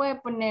usted puede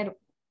poner,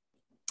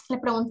 le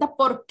pregunta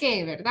por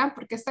qué, ¿verdad?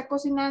 ¿Por qué está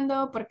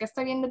cocinando? ¿Por qué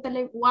está viendo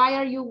tele? Why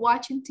are you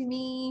watching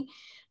TV?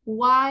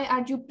 Why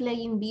are you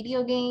playing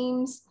video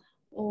games?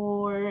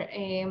 Or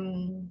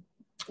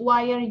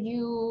why are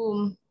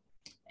you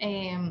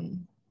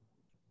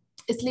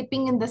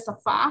sleeping in the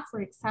sofa,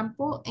 for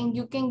example? And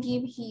you can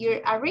give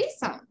here a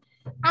reason.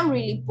 I'm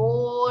really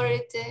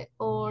bored,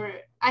 or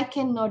I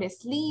cannot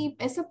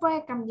sleep. Eso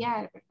puede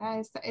cambiar,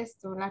 ¿verdad?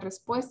 La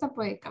respuesta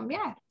puede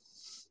cambiar.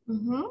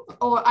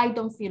 Or I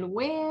don't feel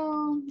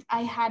well,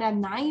 I had a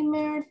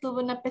nightmare,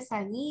 tuve una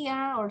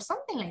pesadilla, or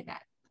something like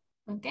that.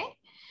 Okay?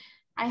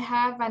 I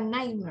have a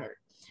nightmare.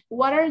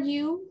 What are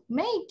you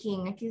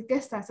making? Aquí, ¿qué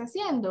estás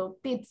haciendo?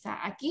 Pizza.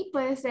 Aquí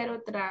puede ser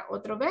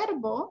otro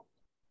verbo.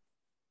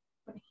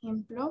 Por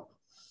ejemplo,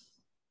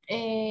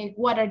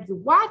 what are you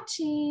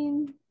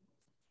watching?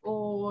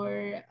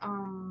 Or,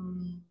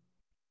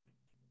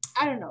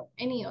 I don't know,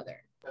 any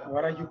other.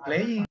 What are you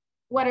playing?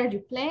 What are you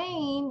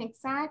playing?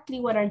 Exactly.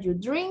 What are you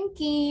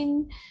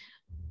drinking?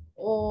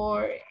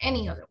 Or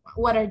any other one.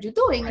 What are you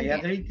doing? I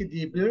am drinking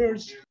the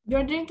beers.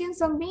 You're drinking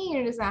some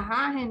beers.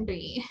 Aha,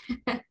 Henry.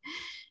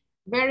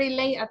 Very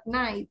late at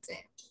night.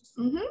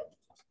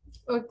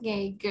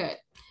 Okay, good.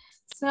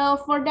 So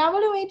for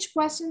WH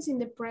questions in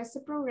the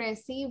present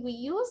progressive, we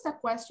use a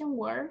question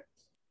word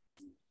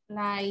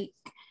like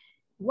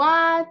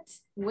what,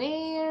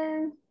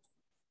 where,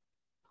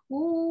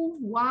 who,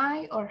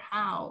 why, or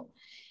how.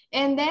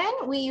 And then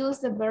we use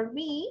the verb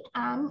be,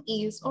 am,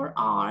 is, or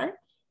are,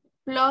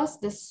 plus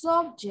the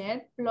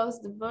subject, plus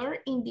the verb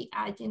in the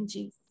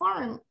ing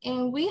form.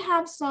 And we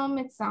have some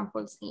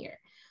examples here.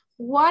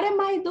 What am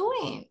I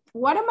doing?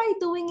 What am I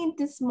doing in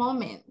this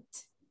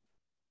moment?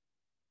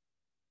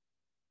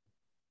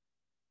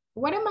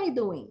 What am I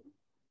doing?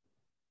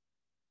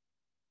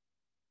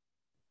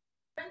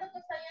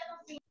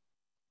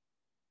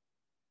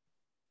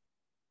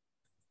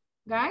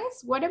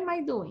 Guys, what am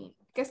I doing?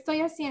 ¿Qué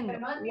estoy haciendo?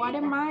 What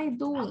am I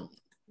doing?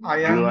 I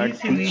You am are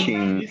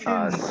listening, teaching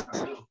us.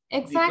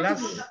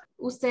 Exactly.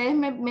 Ustedes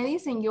me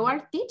dicen, you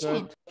are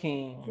teaching.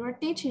 Talking. You are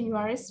teaching, you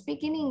are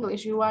speaking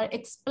English, you are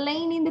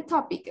explaining the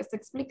topic. Está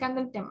explicando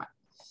el tema.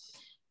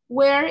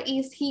 Where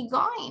is he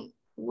going?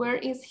 Where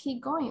is he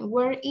going?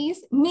 Where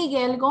is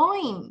Miguel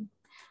going?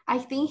 I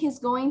think he's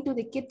going to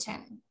the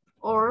kitchen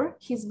or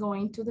he's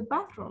going to the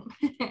bathroom.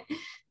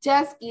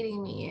 Just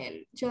kidding,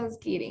 Miguel.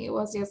 Just kidding. It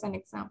was just an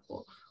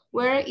example.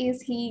 Where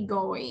is he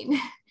going?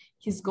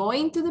 He's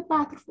going to the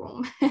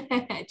bathroom.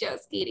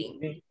 Just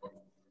kidding.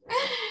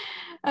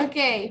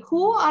 Okay,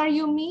 who are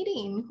you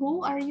meeting?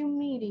 Who are you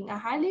meeting?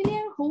 Ajá,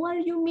 Lilian, who are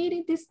you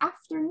meeting this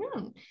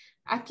afternoon?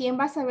 ¿A quién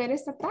vas a ver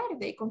esta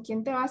tarde? ¿Con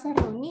quién te vas a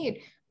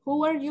reunir?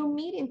 Who are you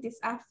meeting this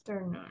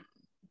afternoon?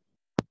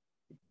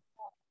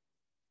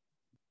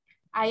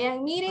 I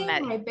am meeting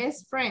my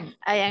best friend.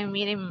 I am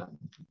meeting.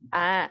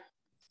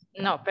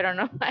 No, pero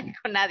no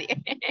con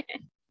nadie.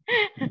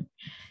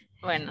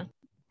 Bueno.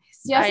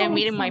 I am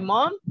meeting my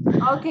mom.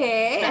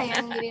 Okay, I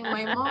am meeting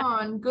my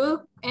mom.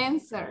 Good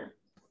answer.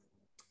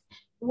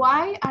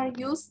 Why are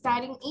you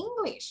studying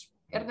English?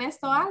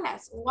 Ernesto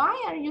Alas,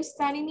 why are you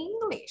studying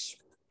English?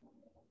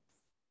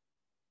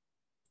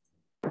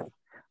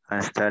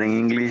 I'm studying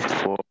English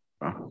for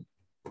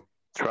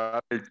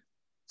travel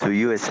to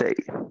USA.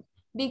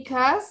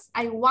 Because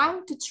I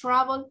want to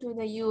travel to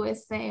the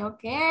USA.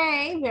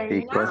 Okay,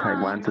 very Because nice.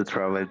 I want to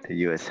travel to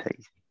USA.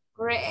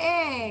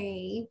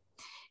 Great.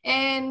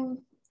 And,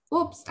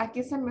 oops,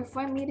 aquí se me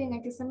fue, miren,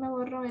 aquí se me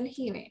borró el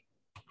jibe.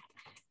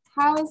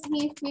 How is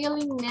he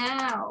feeling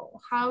now?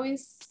 How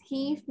is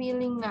he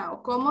feeling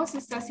now? ¿Cómo se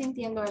está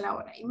sintiendo él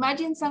ahora?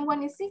 Imagine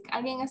someone is sick,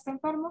 alguien está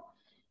enfermo.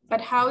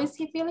 But how is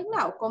he feeling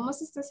now? ¿Cómo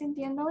se está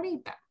sintiendo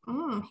ahorita?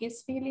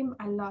 He's feeling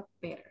a lot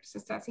better. Se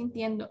está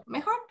sintiendo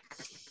mejor.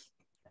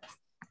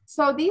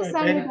 So these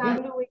are the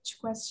WH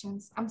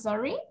questions. I'm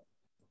sorry?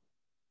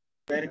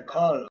 Very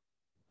cold.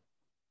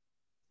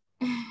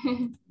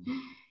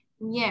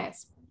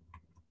 Yes.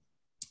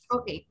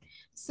 Okay.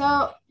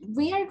 So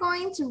we are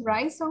going to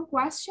write some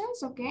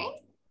questions,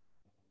 okay?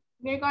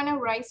 We're going to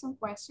write some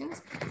questions.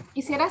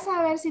 Quisiera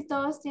saber si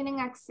todos tienen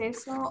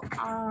acceso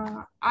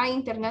a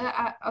internet,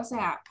 o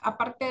sea,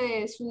 aparte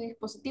de su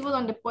dispositivo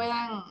donde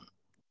puedan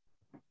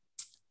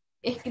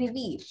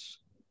escribir.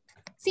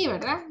 Sí,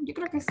 ¿verdad? Yo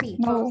creo que sí.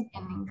 No. Todos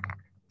tienen.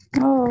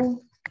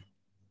 No.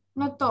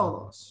 No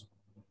todos.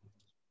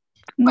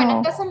 No. Bueno,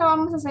 entonces lo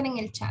vamos a hacer en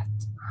el chat.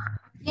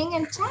 Y en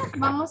el chat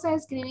vamos a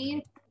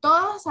escribir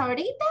todos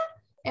ahorita,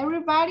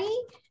 everybody,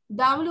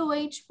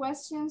 WH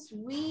questions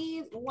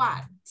with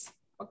what?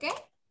 Okay?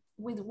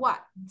 With what?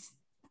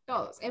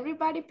 Todos.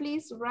 Everybody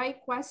please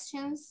write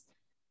questions,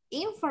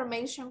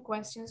 information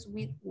questions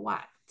with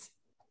what?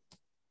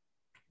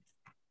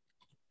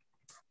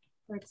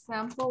 For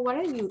example, what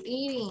are you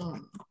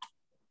eating?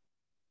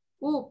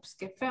 Oops,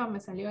 qué feo me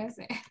salió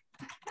ese.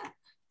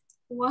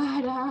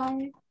 What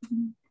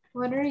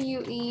are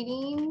you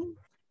eating?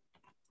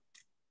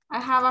 I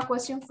have a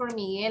question for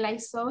Miguel. I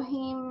saw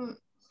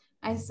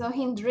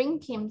him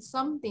drinking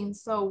something.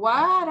 So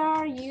what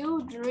are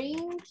you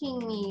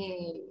drinking,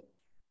 Miguel?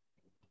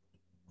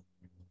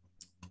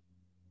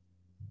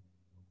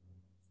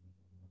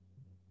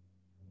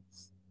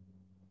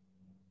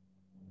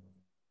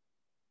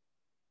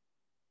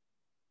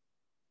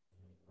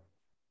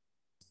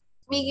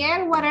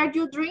 Miguel, what are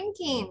you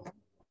drinking?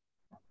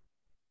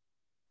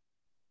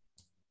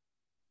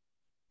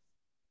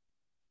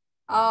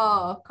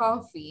 Oh,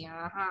 coffee.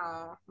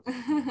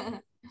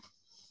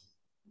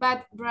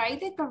 But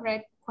write the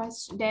correct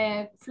question,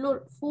 the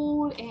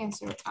full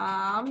answer.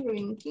 I'm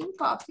drinking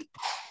coffee.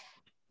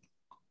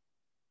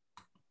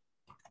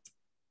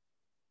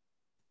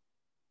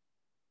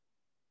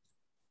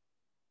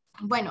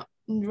 Bueno,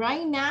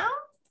 right now,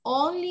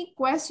 only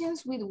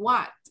questions with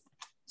what.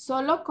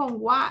 Solo con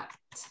what.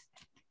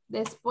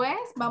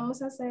 Después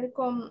vamos a hacer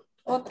con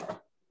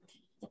otro.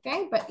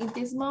 Okay, but in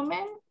this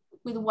moment,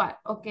 with what?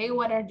 Okay,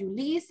 what are you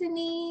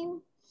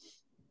listening?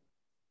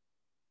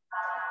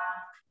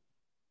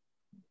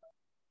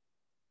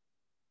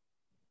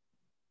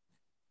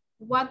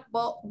 What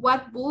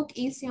book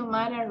is your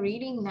mother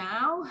reading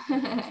now?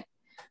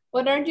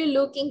 What are you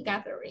looking,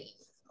 Catherine?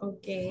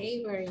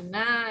 Okay, very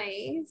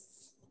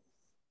nice.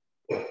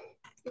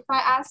 If I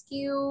ask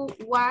you,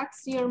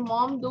 what's your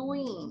mom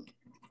doing?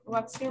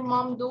 What's your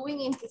mom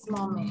doing in this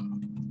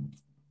moment?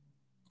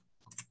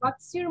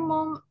 What's your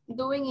mom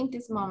doing in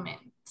this moment?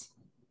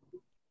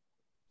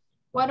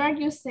 What are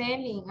you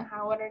selling?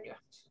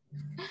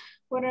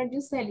 What are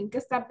you selling? ¿Qué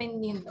está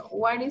vendiendo?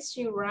 What is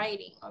she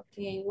writing?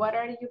 Okay, what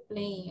are you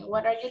playing?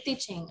 What are you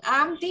teaching?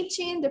 I'm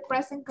teaching the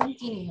present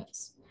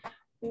continuous.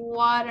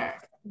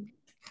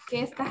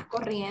 ¿Qué estás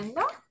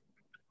corriendo?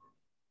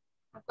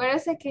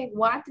 Acuérdense que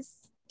what es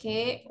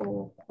qué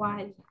o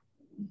cuál.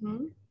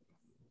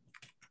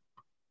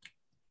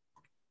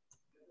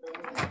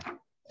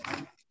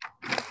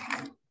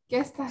 ¿Qué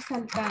estás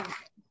saltando?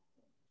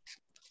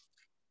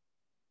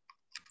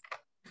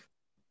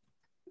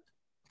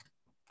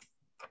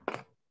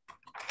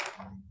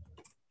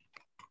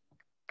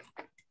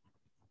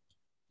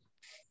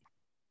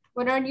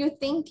 What are you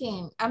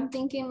thinking? I'm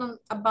thinking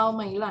about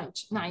my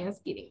lunch. No,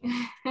 just kidding.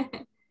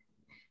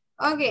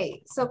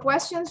 Okay, so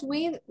questions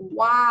with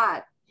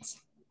what?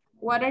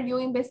 What are you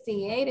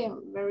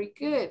investigating? Very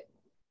good.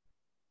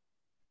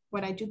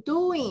 What are you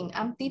doing?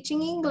 I'm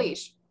teaching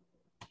English.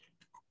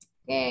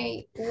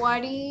 Okay,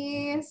 what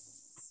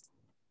is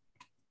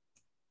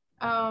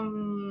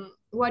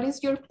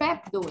your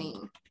pet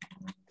doing?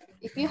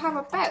 If you have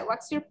a pet,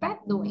 what's your pet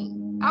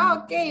doing?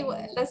 Oh, okay,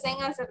 well, the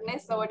same as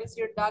Ernesto, what is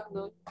your dog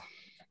doing?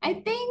 I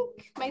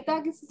think my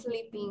dog is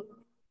sleeping.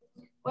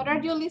 What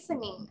are you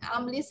listening?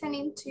 I'm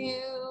listening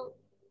to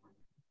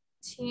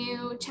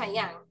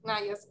Chayanne. No,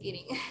 just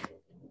kidding.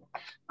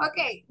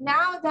 Okay,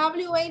 now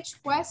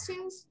WH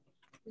questions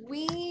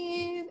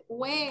with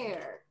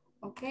where.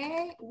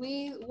 Okay,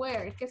 with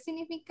where. ¿Qué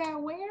significa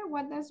where?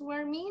 What does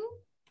where mean?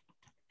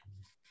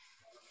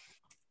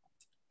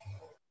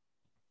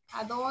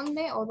 ¿A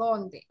dónde o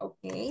dónde?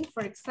 Okay,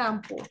 for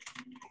example,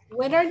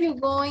 where are you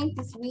going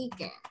this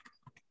weekend?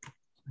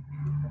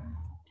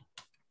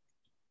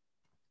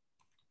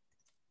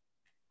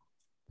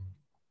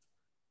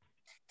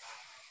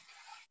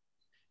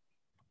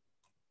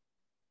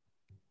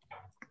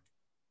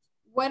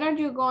 Where are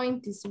you going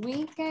this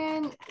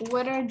weekend?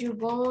 Where are you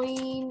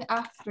going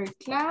after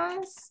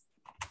class?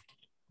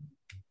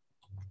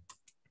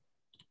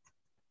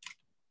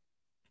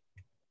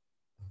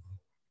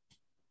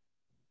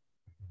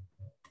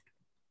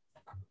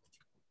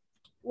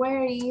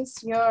 Where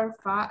is your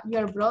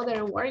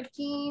brother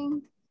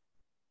working?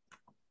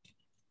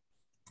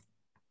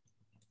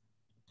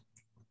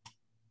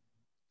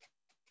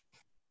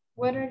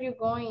 Where are you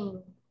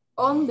going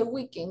on the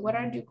weekend? Where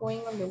are you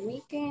going on the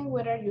weekend?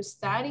 Where are you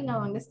studying? ¿A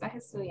dónde estás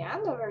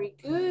estudiando? Very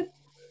good.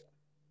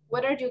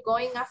 Where are you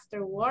going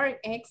after work?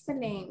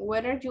 Excellent.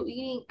 Where are you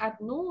eating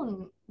at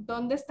noon?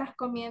 ¿Dónde estás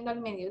comiendo al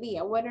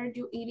mediodía? What are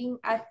you eating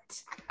at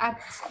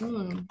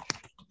noon?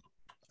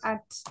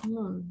 At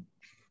noon.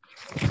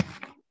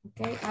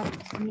 Okay,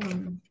 at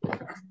noon.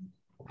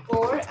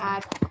 Or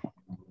at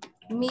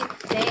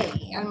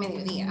midday, al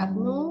mediodía. At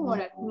noon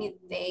or at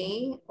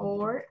midday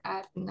or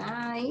at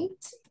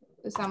night.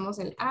 Usamos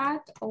el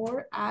at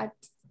or at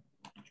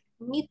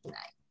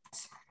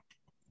midnight.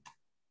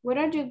 Where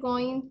are you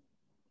going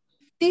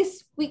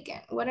this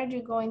weekend? What are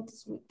you going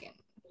this weekend?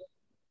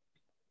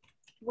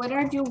 Where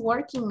are you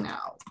working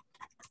now?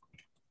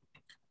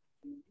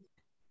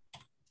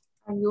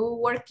 Are you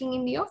working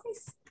in the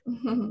office?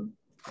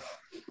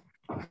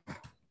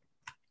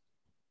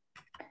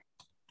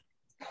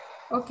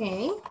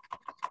 Okay.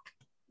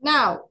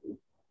 Now,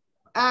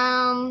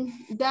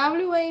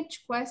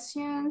 WH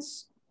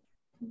questions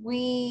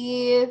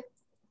with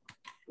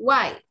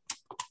why.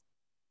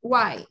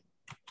 Why?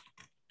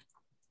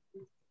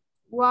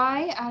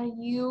 Why are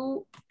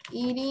you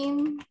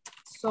eating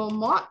so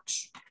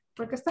much?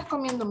 ¿Por qué estás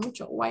comiendo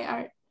mucho?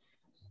 Why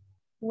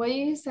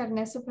is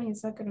Ernesto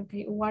pensó que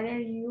okay, why are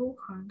you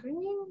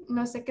hungry?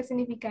 No sé qué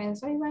significa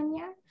eso,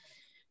 Ivania.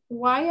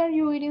 Why are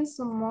you eating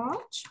so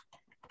much?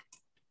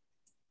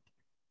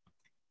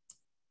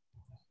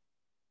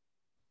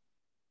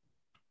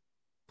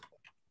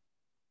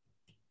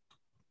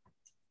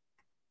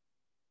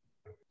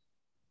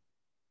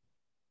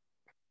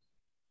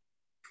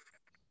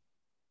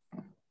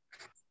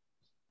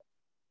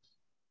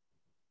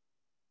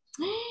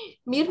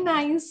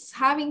 Mirna is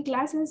having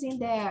classes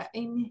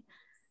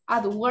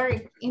at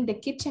work, in the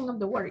kitchen of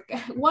the work.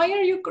 Why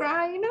are you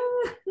crying?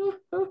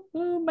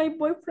 My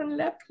boyfriend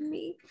left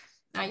me.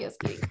 No, just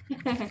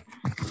kidding.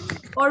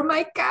 Or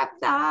my cat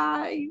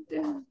died.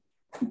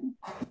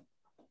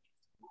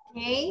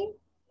 Okay.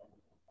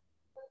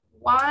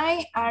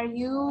 Why are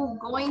you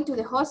going to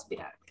the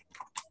hospital?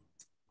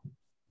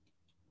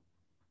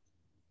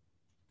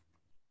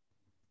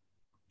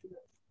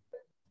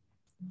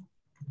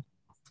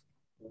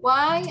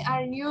 Why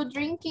are you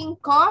drinking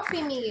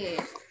coffee,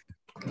 Miguel?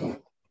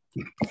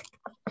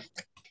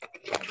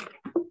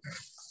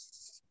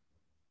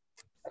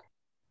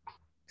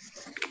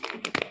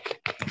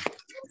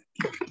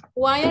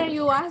 Why are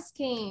you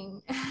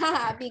asking?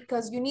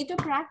 Because you need to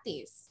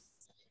practice.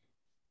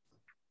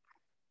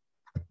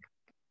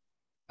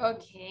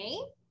 Okay.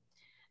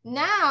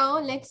 Now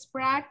let's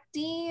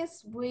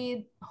practice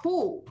with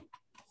who.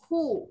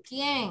 Who,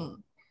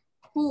 quién.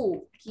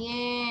 Who,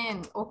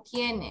 quién o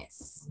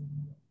quiénes.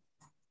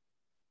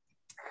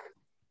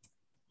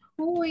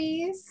 Who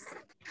is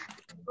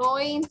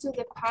going to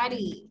the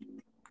party?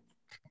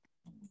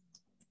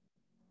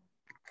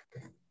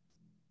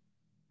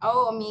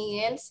 Oh,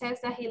 Miguel says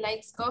that he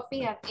likes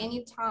coffee at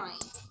any time.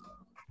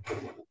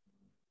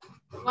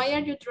 Why are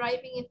you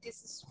driving in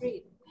this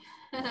street?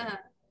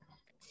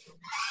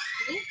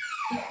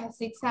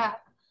 Because it's a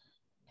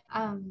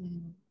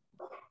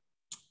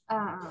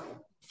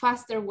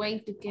faster way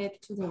to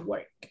get to the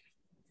work.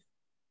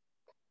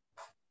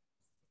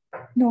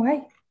 No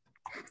hay.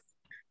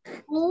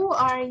 Who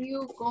are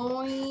you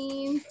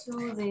going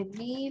to the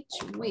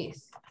beach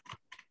with?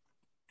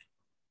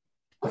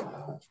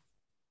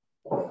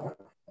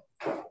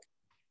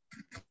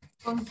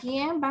 ¿Con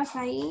quién vas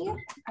a ir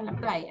a la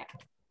playa?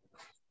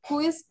 Who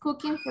is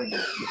cooking for the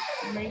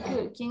kids? Very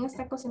good. ¿Quién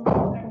está cocinando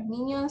para los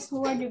niños?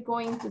 Who are you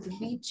going to the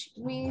beach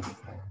with?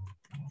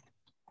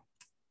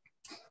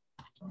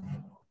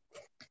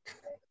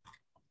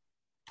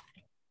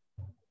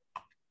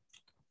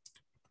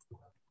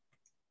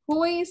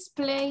 Who is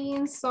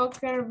playing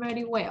soccer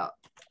very well?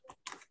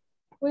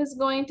 Who is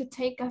going to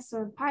take us to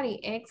the party?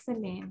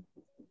 Excellent.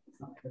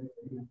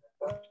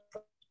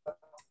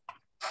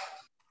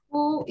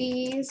 Who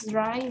is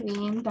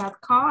driving that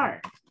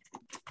car?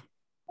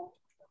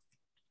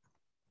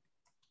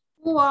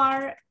 Who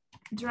are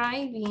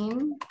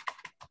driving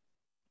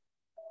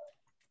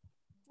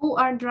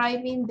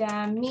the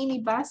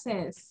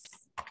minibuses?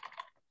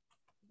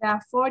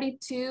 The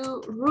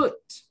 42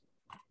 route.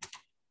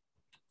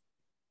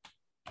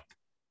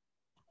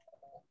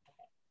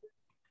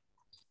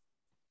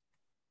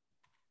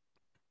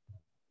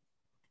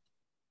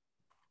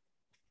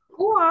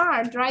 Who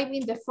are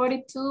driving the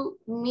 42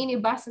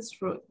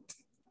 minibuses route?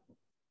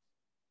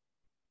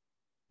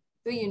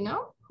 Do you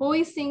know? Who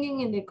is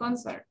singing in the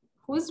concert?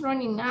 Who's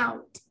running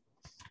out?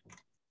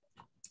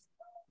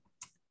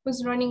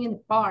 Who's running in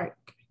the park?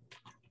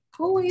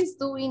 Who is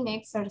doing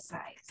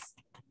exercise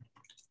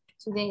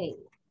today?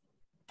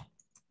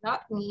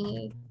 Not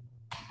me.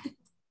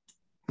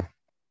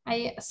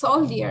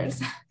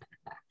 Soldiers.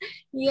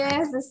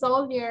 Yes, the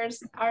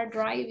soldiers are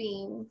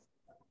driving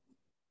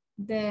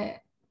the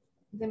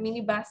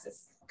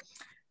minibuses.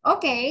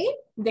 Okay,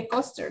 the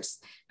coasters.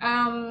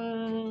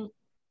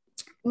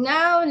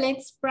 Now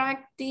let's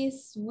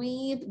practice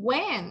with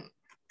when.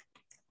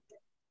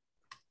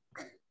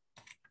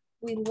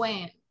 With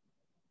when.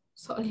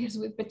 Soldiers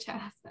with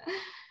pechadas.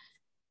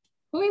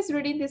 Who is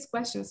reading these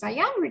questions? I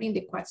am reading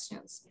the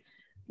questions.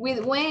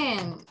 With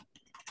when.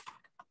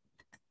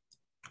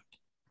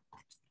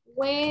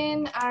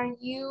 When are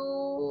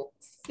you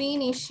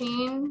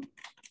finishing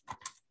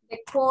the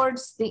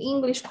course, the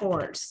English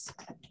course?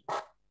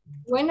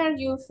 When are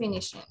you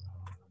finishing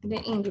the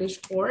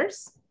English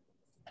course?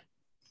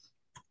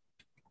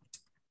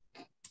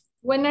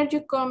 When are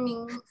you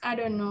coming? I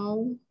don't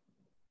know.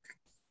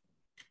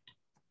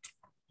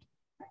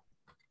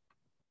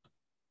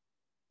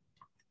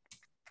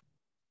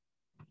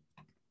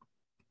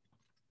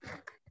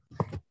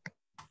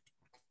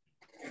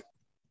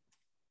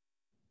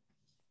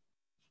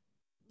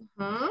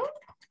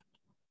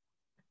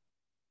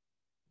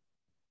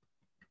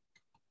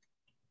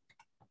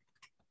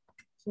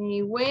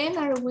 Okay, when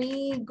are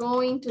we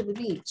going to the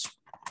beach?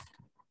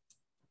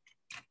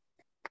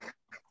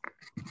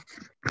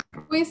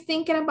 Who is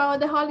thinking about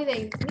the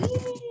holidays?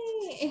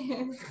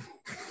 Me.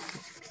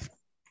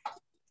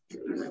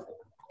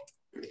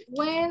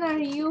 When are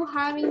you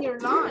having your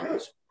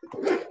lunch?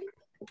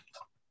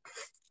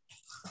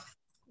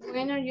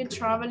 When are you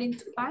traveling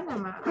to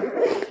Panama?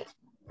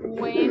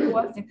 When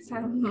was the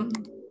exam?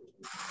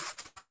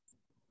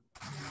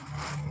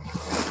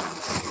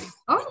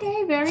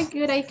 Okay, very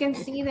good. I can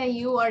see that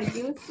you are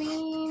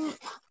using,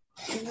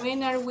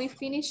 when are we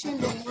finishing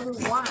the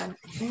module 1?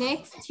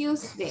 Next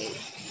Tuesday.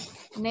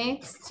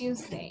 Next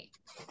Tuesday.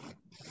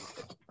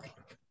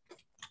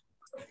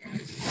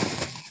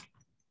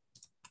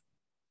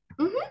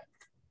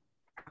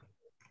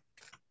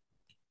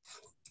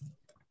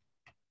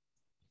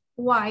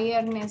 Why,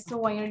 Ernesto?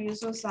 Why are you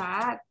so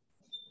sad?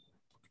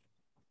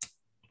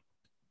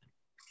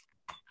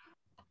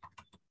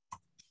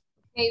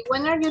 Okay,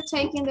 when are you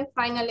taking the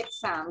final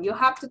exam? You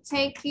have to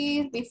take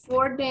it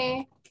before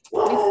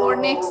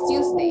next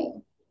Tuesday.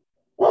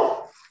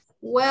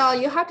 Well,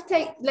 you have to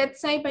take, let's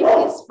say by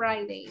this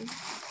Friday.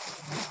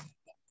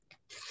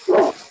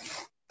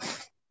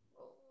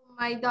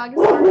 My dog is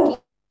barking.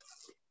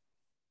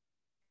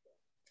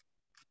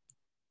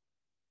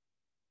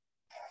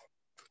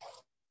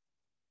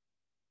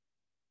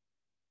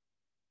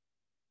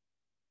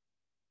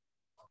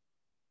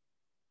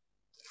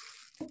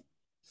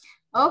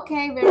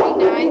 Okay, very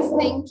nice.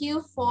 Thank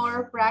you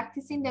for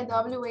practicing the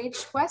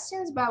WH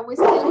questions, but we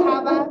still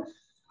have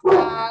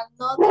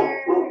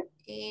another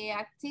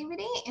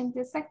activity. And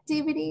this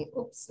activity,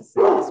 oops, this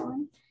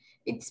one.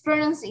 It's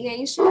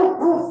pronunciation,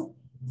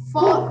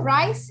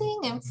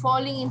 rising and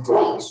falling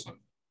intonation.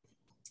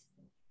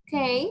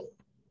 Okay,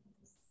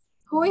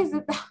 who is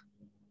it?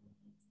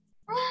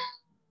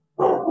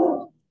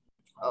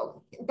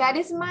 Oh, that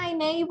is my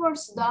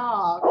neighbor's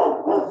dog.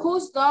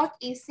 Whose dog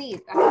is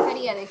it? Así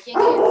sería, ¿de quién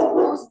es?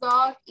 Whose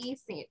dog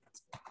is it?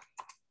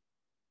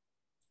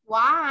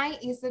 Why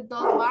is the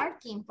dog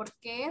barking? ¿Por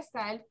qué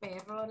está el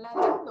perro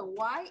ladrando?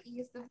 Why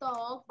is the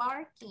dog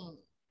barking?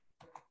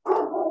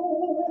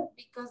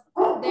 Because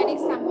there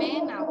is a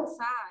man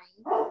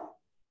outside.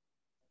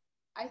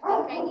 I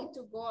think I need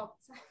to go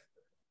outside.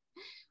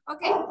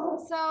 Okay,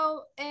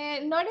 so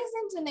notice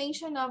the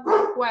intonation of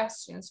the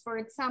questions. For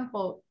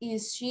example,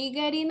 is she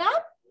getting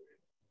up?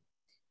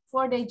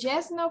 For the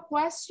yes, no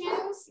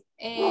questions,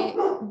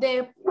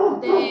 the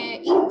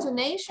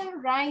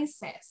intonation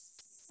rises.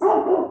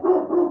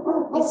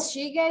 Is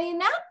she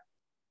getting up?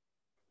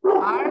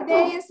 Are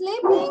they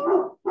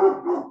sleeping?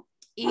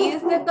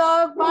 Is the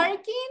dog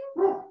barking?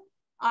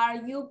 Are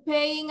you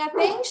paying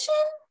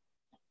attention?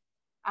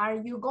 Are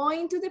you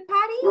going to the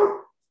party?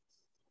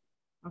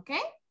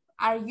 Okay.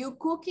 Are you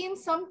cooking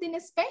something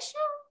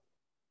special?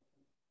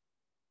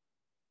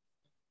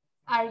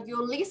 Are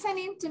you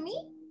listening to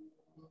me?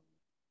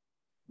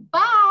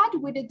 But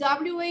with the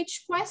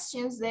WH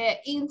questions, the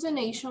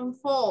intonation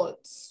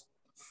falls.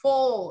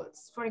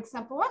 For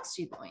example, what's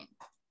she doing?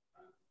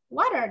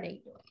 What are they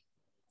doing?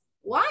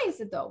 Why is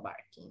the dog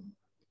barking?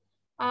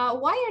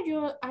 Why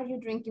are you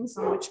drinking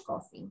so much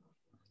coffee?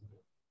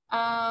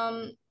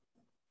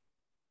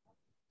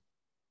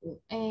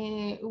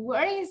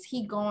 Where is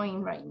he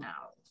going right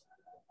now?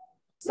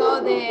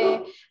 So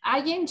the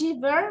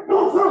ing verb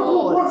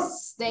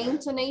falls, the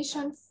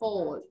intonation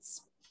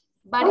falls.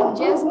 But in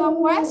just no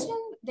question,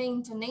 the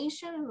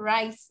intonation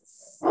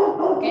rises,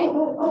 okay?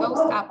 Goes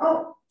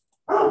up.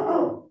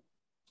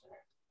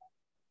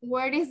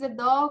 Where is the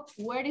dog?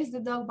 Where is the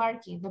dog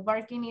barking? The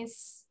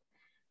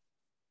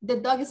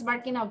dog is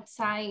barking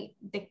outside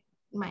the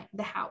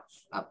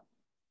house, up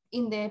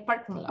in the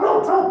parking lot.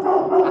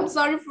 I'm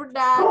sorry for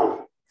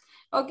that.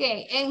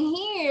 Okay, and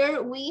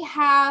here we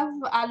have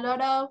a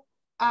lot of,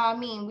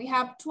 we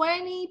have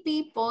 20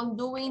 people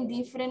doing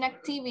different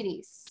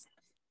activities.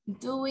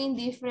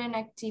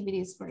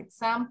 For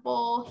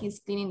example, he's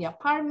cleaning the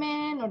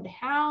apartment or the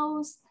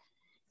house.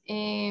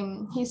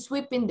 He's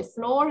sweeping the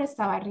floor,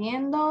 está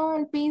barriendo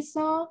el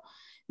piso.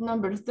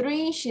 Number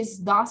 3, she's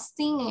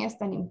dusting, ella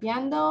está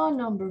limpiando.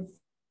 Number 4,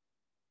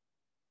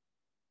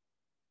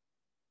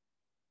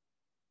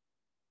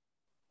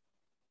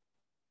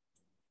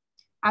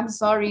 I'm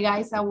sorry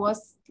guys, I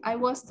was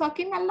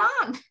talking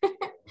along.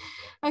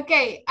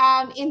 Okay,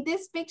 in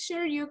this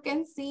picture you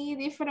can see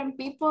different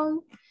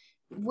people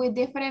with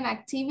different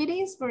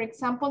activities. For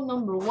example,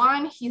 number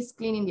 1, he's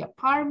cleaning the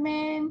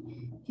apartment,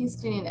 he's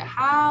cleaning the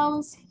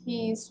house,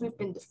 he's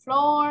sweeping the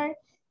floor,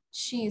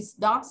 she's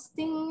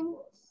dusting,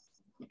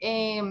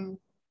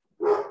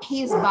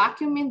 he's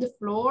vacuuming the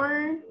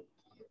floor,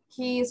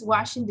 he's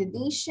washing the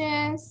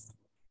dishes,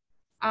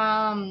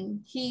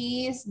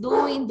 he is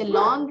doing the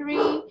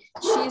laundry,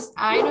 she's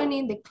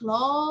ironing the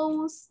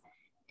clothes,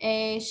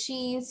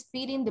 she's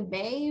feeding the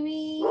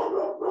baby,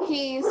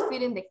 he's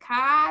feeding the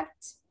cat,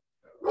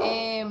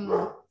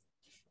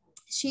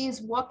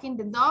 she's walking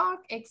the dog,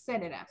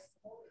 etc.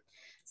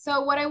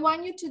 So what I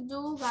want you to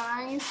do,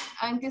 guys,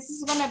 and this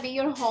is gonna be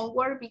your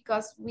homework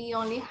because we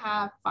only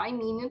have 5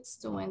 minutes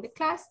to end the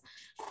class,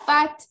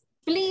 but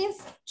please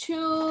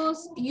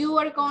choose, you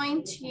are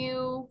going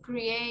to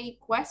create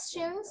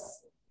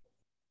questions,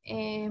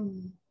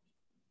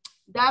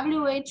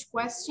 WH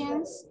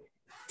questions,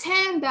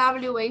 10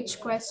 WH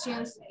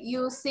questions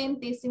using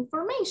this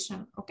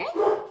information, okay?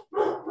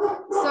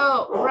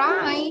 So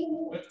write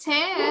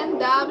 10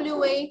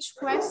 WH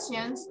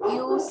questions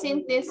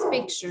using these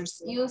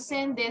pictures,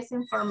 using this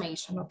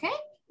information, okay?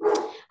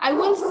 I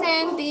will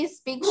send this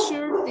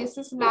picture, this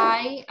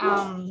slide,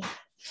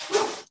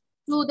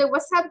 to the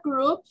WhatsApp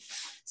group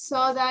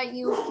so that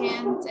you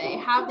can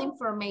have the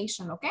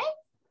information, okay?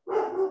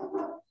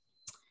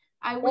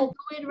 I will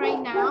do it right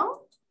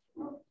now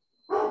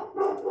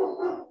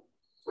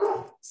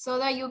so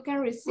that you can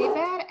receive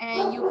it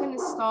and you can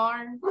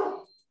start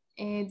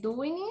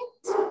doing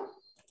it.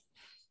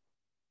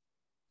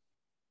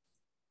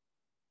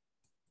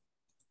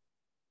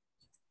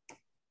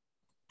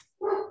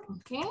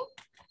 Okay,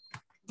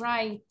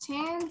 write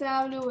 10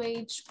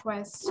 WH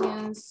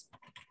questions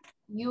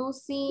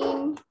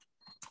using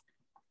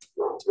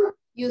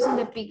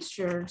the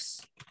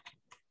pictures.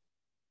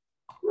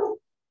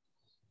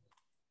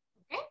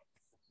 Okay.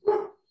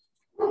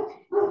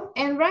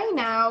 And right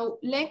now,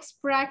 let's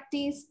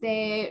practice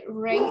the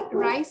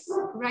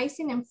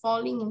rising and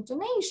falling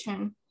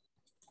intonation.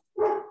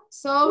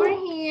 So over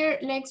here,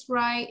 let's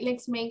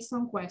make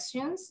some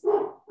questions.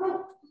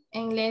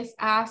 And let's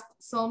ask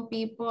some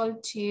people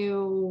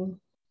to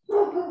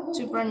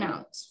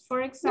pronounce.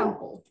 For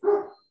example,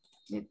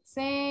 let's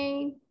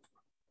say,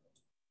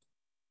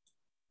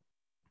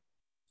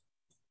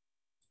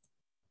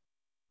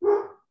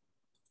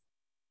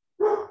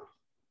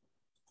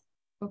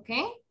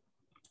 okay.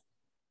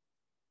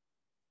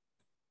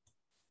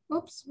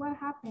 Oops, what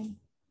happened?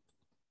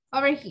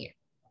 Over here.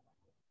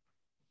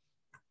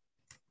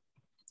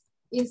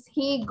 Is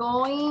he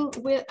going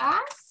with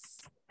us?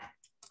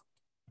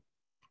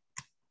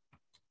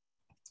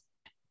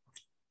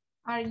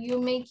 Are you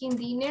making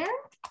dinner?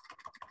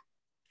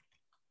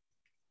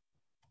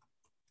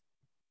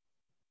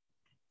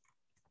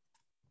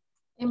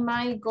 Am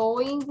I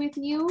going with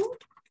you?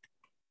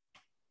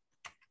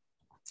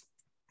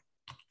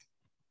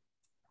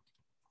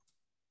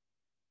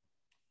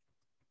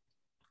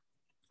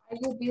 Are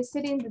you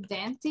visiting the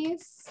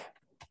dentist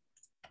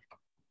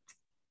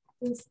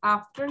this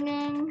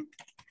afternoon?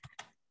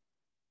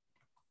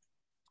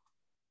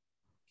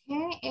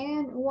 Okay,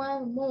 and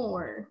one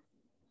more.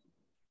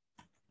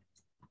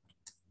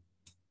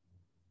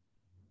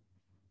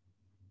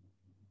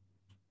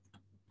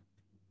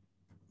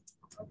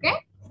 Okay.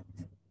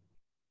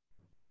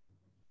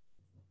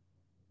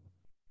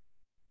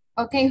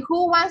 Okay,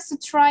 who wants to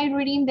try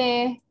reading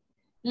the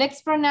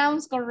let's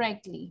pronounce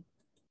correctly?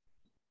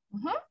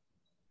 Who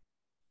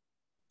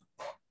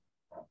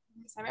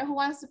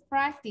wants to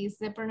practice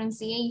the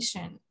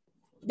pronunciation?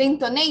 The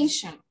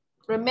intonation.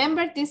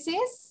 Remember, this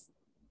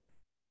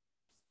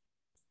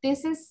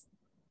is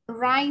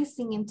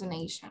rising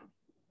intonation.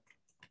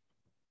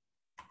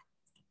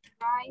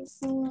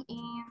 Rising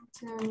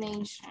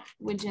intonation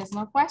with just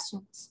no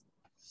questions.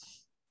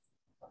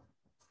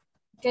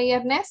 Okay,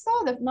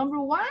 Ernesto, the number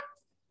one.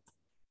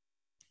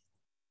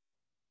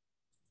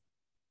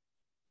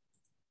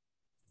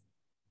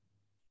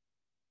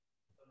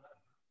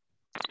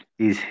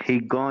 Is he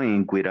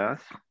going with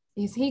us?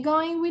 Is he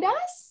going with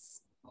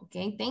us?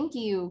 Okay, thank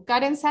you.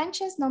 Karen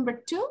Sanchez, number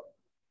two.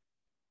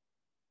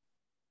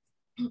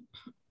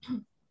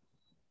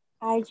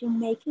 Are you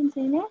making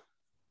dinner?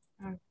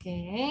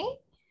 Okay.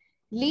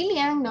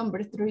 Lilian,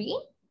 number three.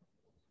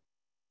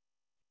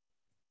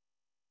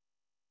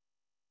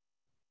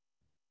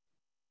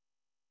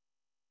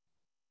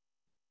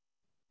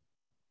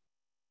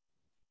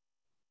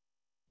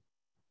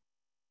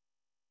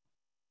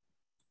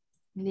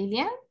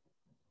 Lilian.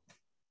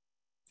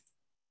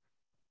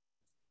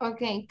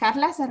 Okay,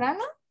 Carla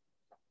Serrano.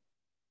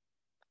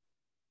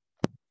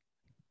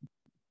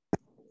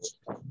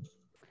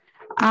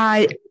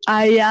 I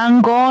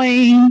am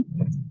going.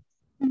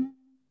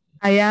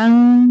 I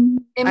am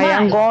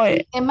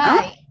going. Am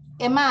I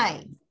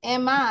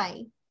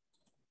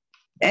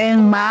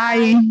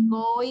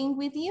going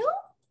with you?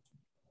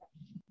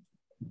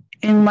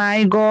 Am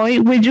I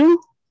going with you?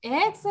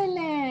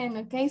 Excellent.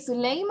 Okay,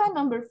 Suleima,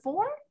 number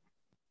four.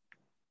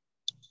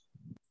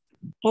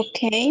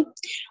 Okay.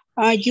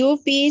 Are you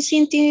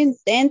visiting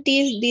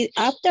dentist this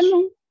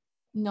afternoon?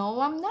 No,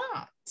 I'm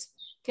not.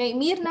 Okay,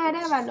 Mirna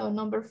Arevalo,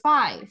 number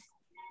five.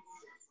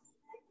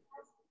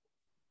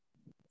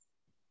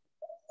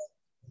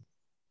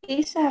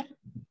 Is it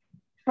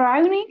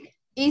raining?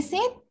 Is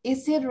it?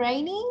 Is it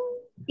raining?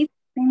 Is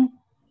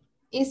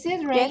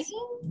it raining?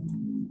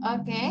 Yes.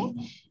 Okay.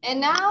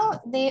 And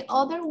now the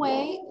other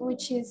way,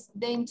 which is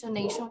the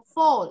intonation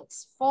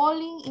falls.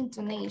 Falling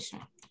intonation.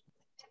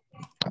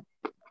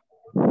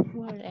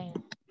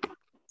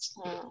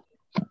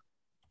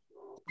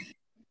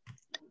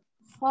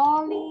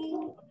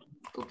 Falling,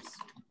 oops.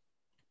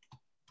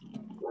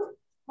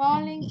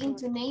 Falling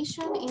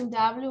intonation in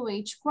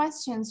WH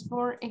questions.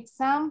 For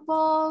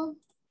example,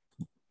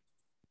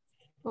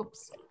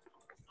 oops.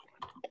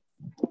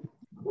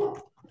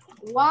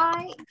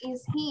 Why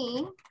is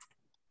he?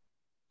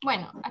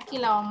 Bueno, aquí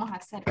la vamos a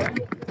hacer.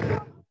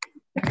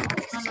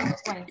 No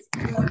nos cuesta.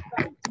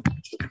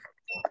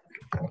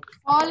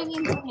 Falling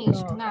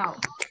intonation. Now,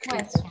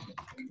 question.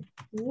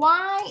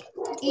 Why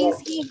is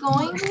he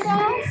going with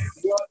us?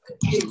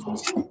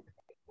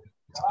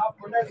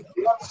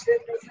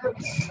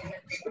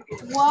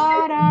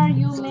 What are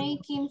you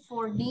making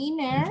for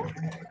dinner?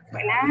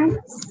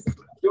 Buenas.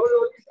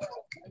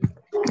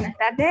 Buenas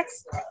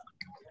tardes.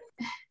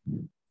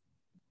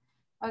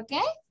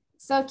 Okay,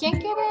 so ¿quién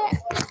quiere?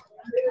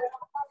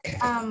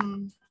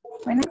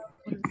 Bueno.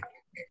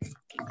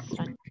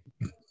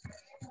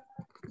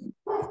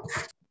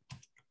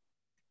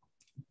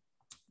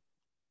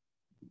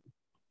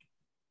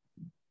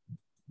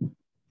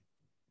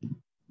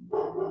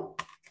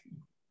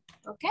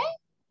 Okay,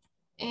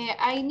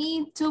 I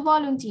need three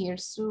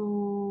volunteers,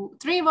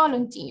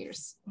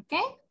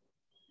 okay?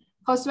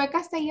 Josué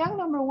Castellón,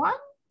 number one.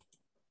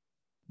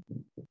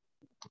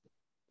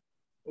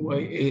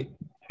 Why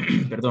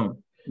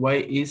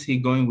is he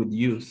going with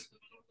you?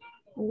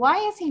 Why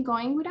is he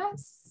going with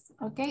us?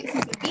 Okay,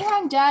 si se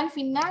fijan, ya al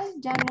final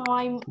ya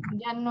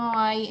no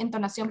hay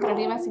entonación para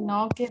arriba,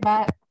 sino que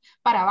va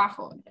para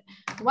abajo.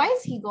 Why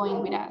is he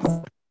going with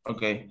us?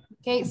 Okay.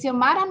 Okay,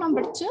 Xiomara,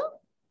 number two.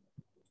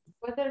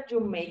 What are you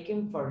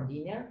making for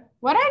dinner?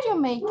 What are you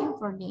making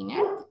for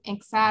dinner?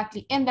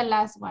 Exactly. And the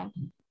last one.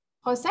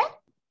 Jose?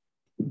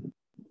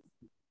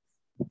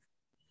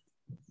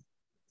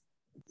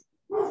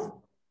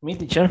 Me,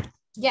 teacher.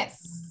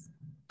 Yes.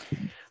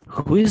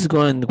 Who is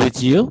going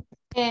with you?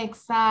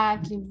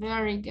 Exactly.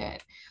 Very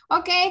good.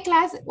 Okay,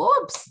 class.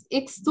 Oops,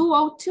 it's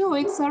 2:02.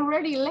 It's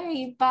already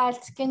late, but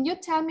can you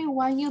tell me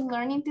what you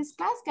learned in this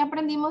class? ¿Qué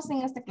aprendimos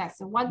en esta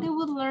clase? What did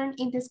we learn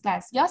in this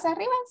class? Joseph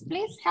Rivas,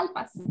 please help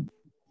us.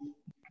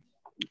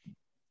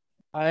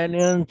 I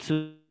learned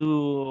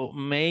to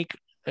make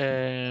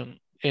an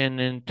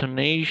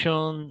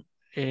intonation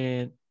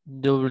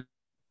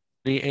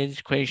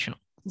WH question.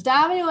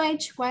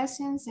 WH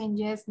questions and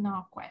yes,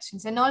 no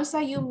questions. And also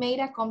you made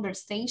a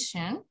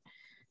conversation.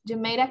 You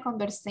made a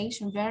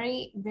conversation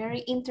very, very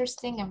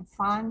interesting and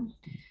fun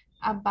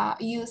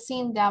about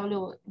using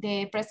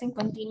the present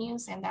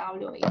continuous and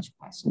WH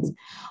questions.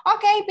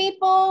 Okay,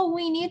 people,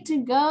 we need to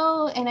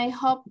go and I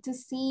hope to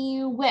see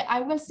you. Well,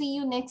 I will see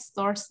you next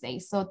Thursday.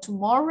 So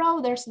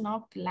tomorrow there's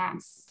no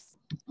class.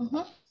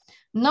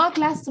 No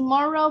class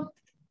tomorrow.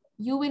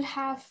 You will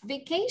have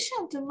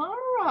vacation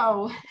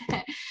tomorrow.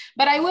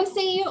 But I will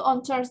see you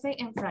on Thursday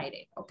and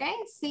Friday, okay?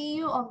 See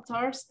you on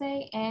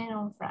Thursday and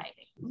on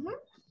Friday.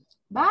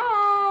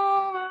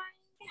 Bye.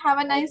 Have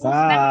a nice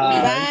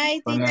Bye.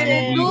 Bye,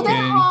 teacher. Do the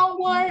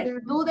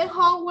homework. Do the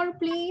homework,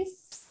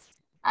 please.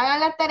 Hagan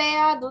la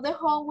tarea, do the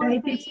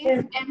homework,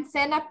 please, and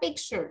send a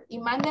picture. Y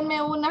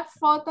mándeme una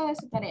foto de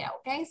su tarea,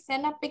 okay?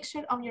 Send a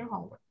picture of your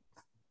homework.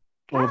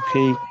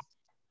 Okay.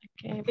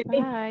 Okay,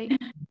 bye.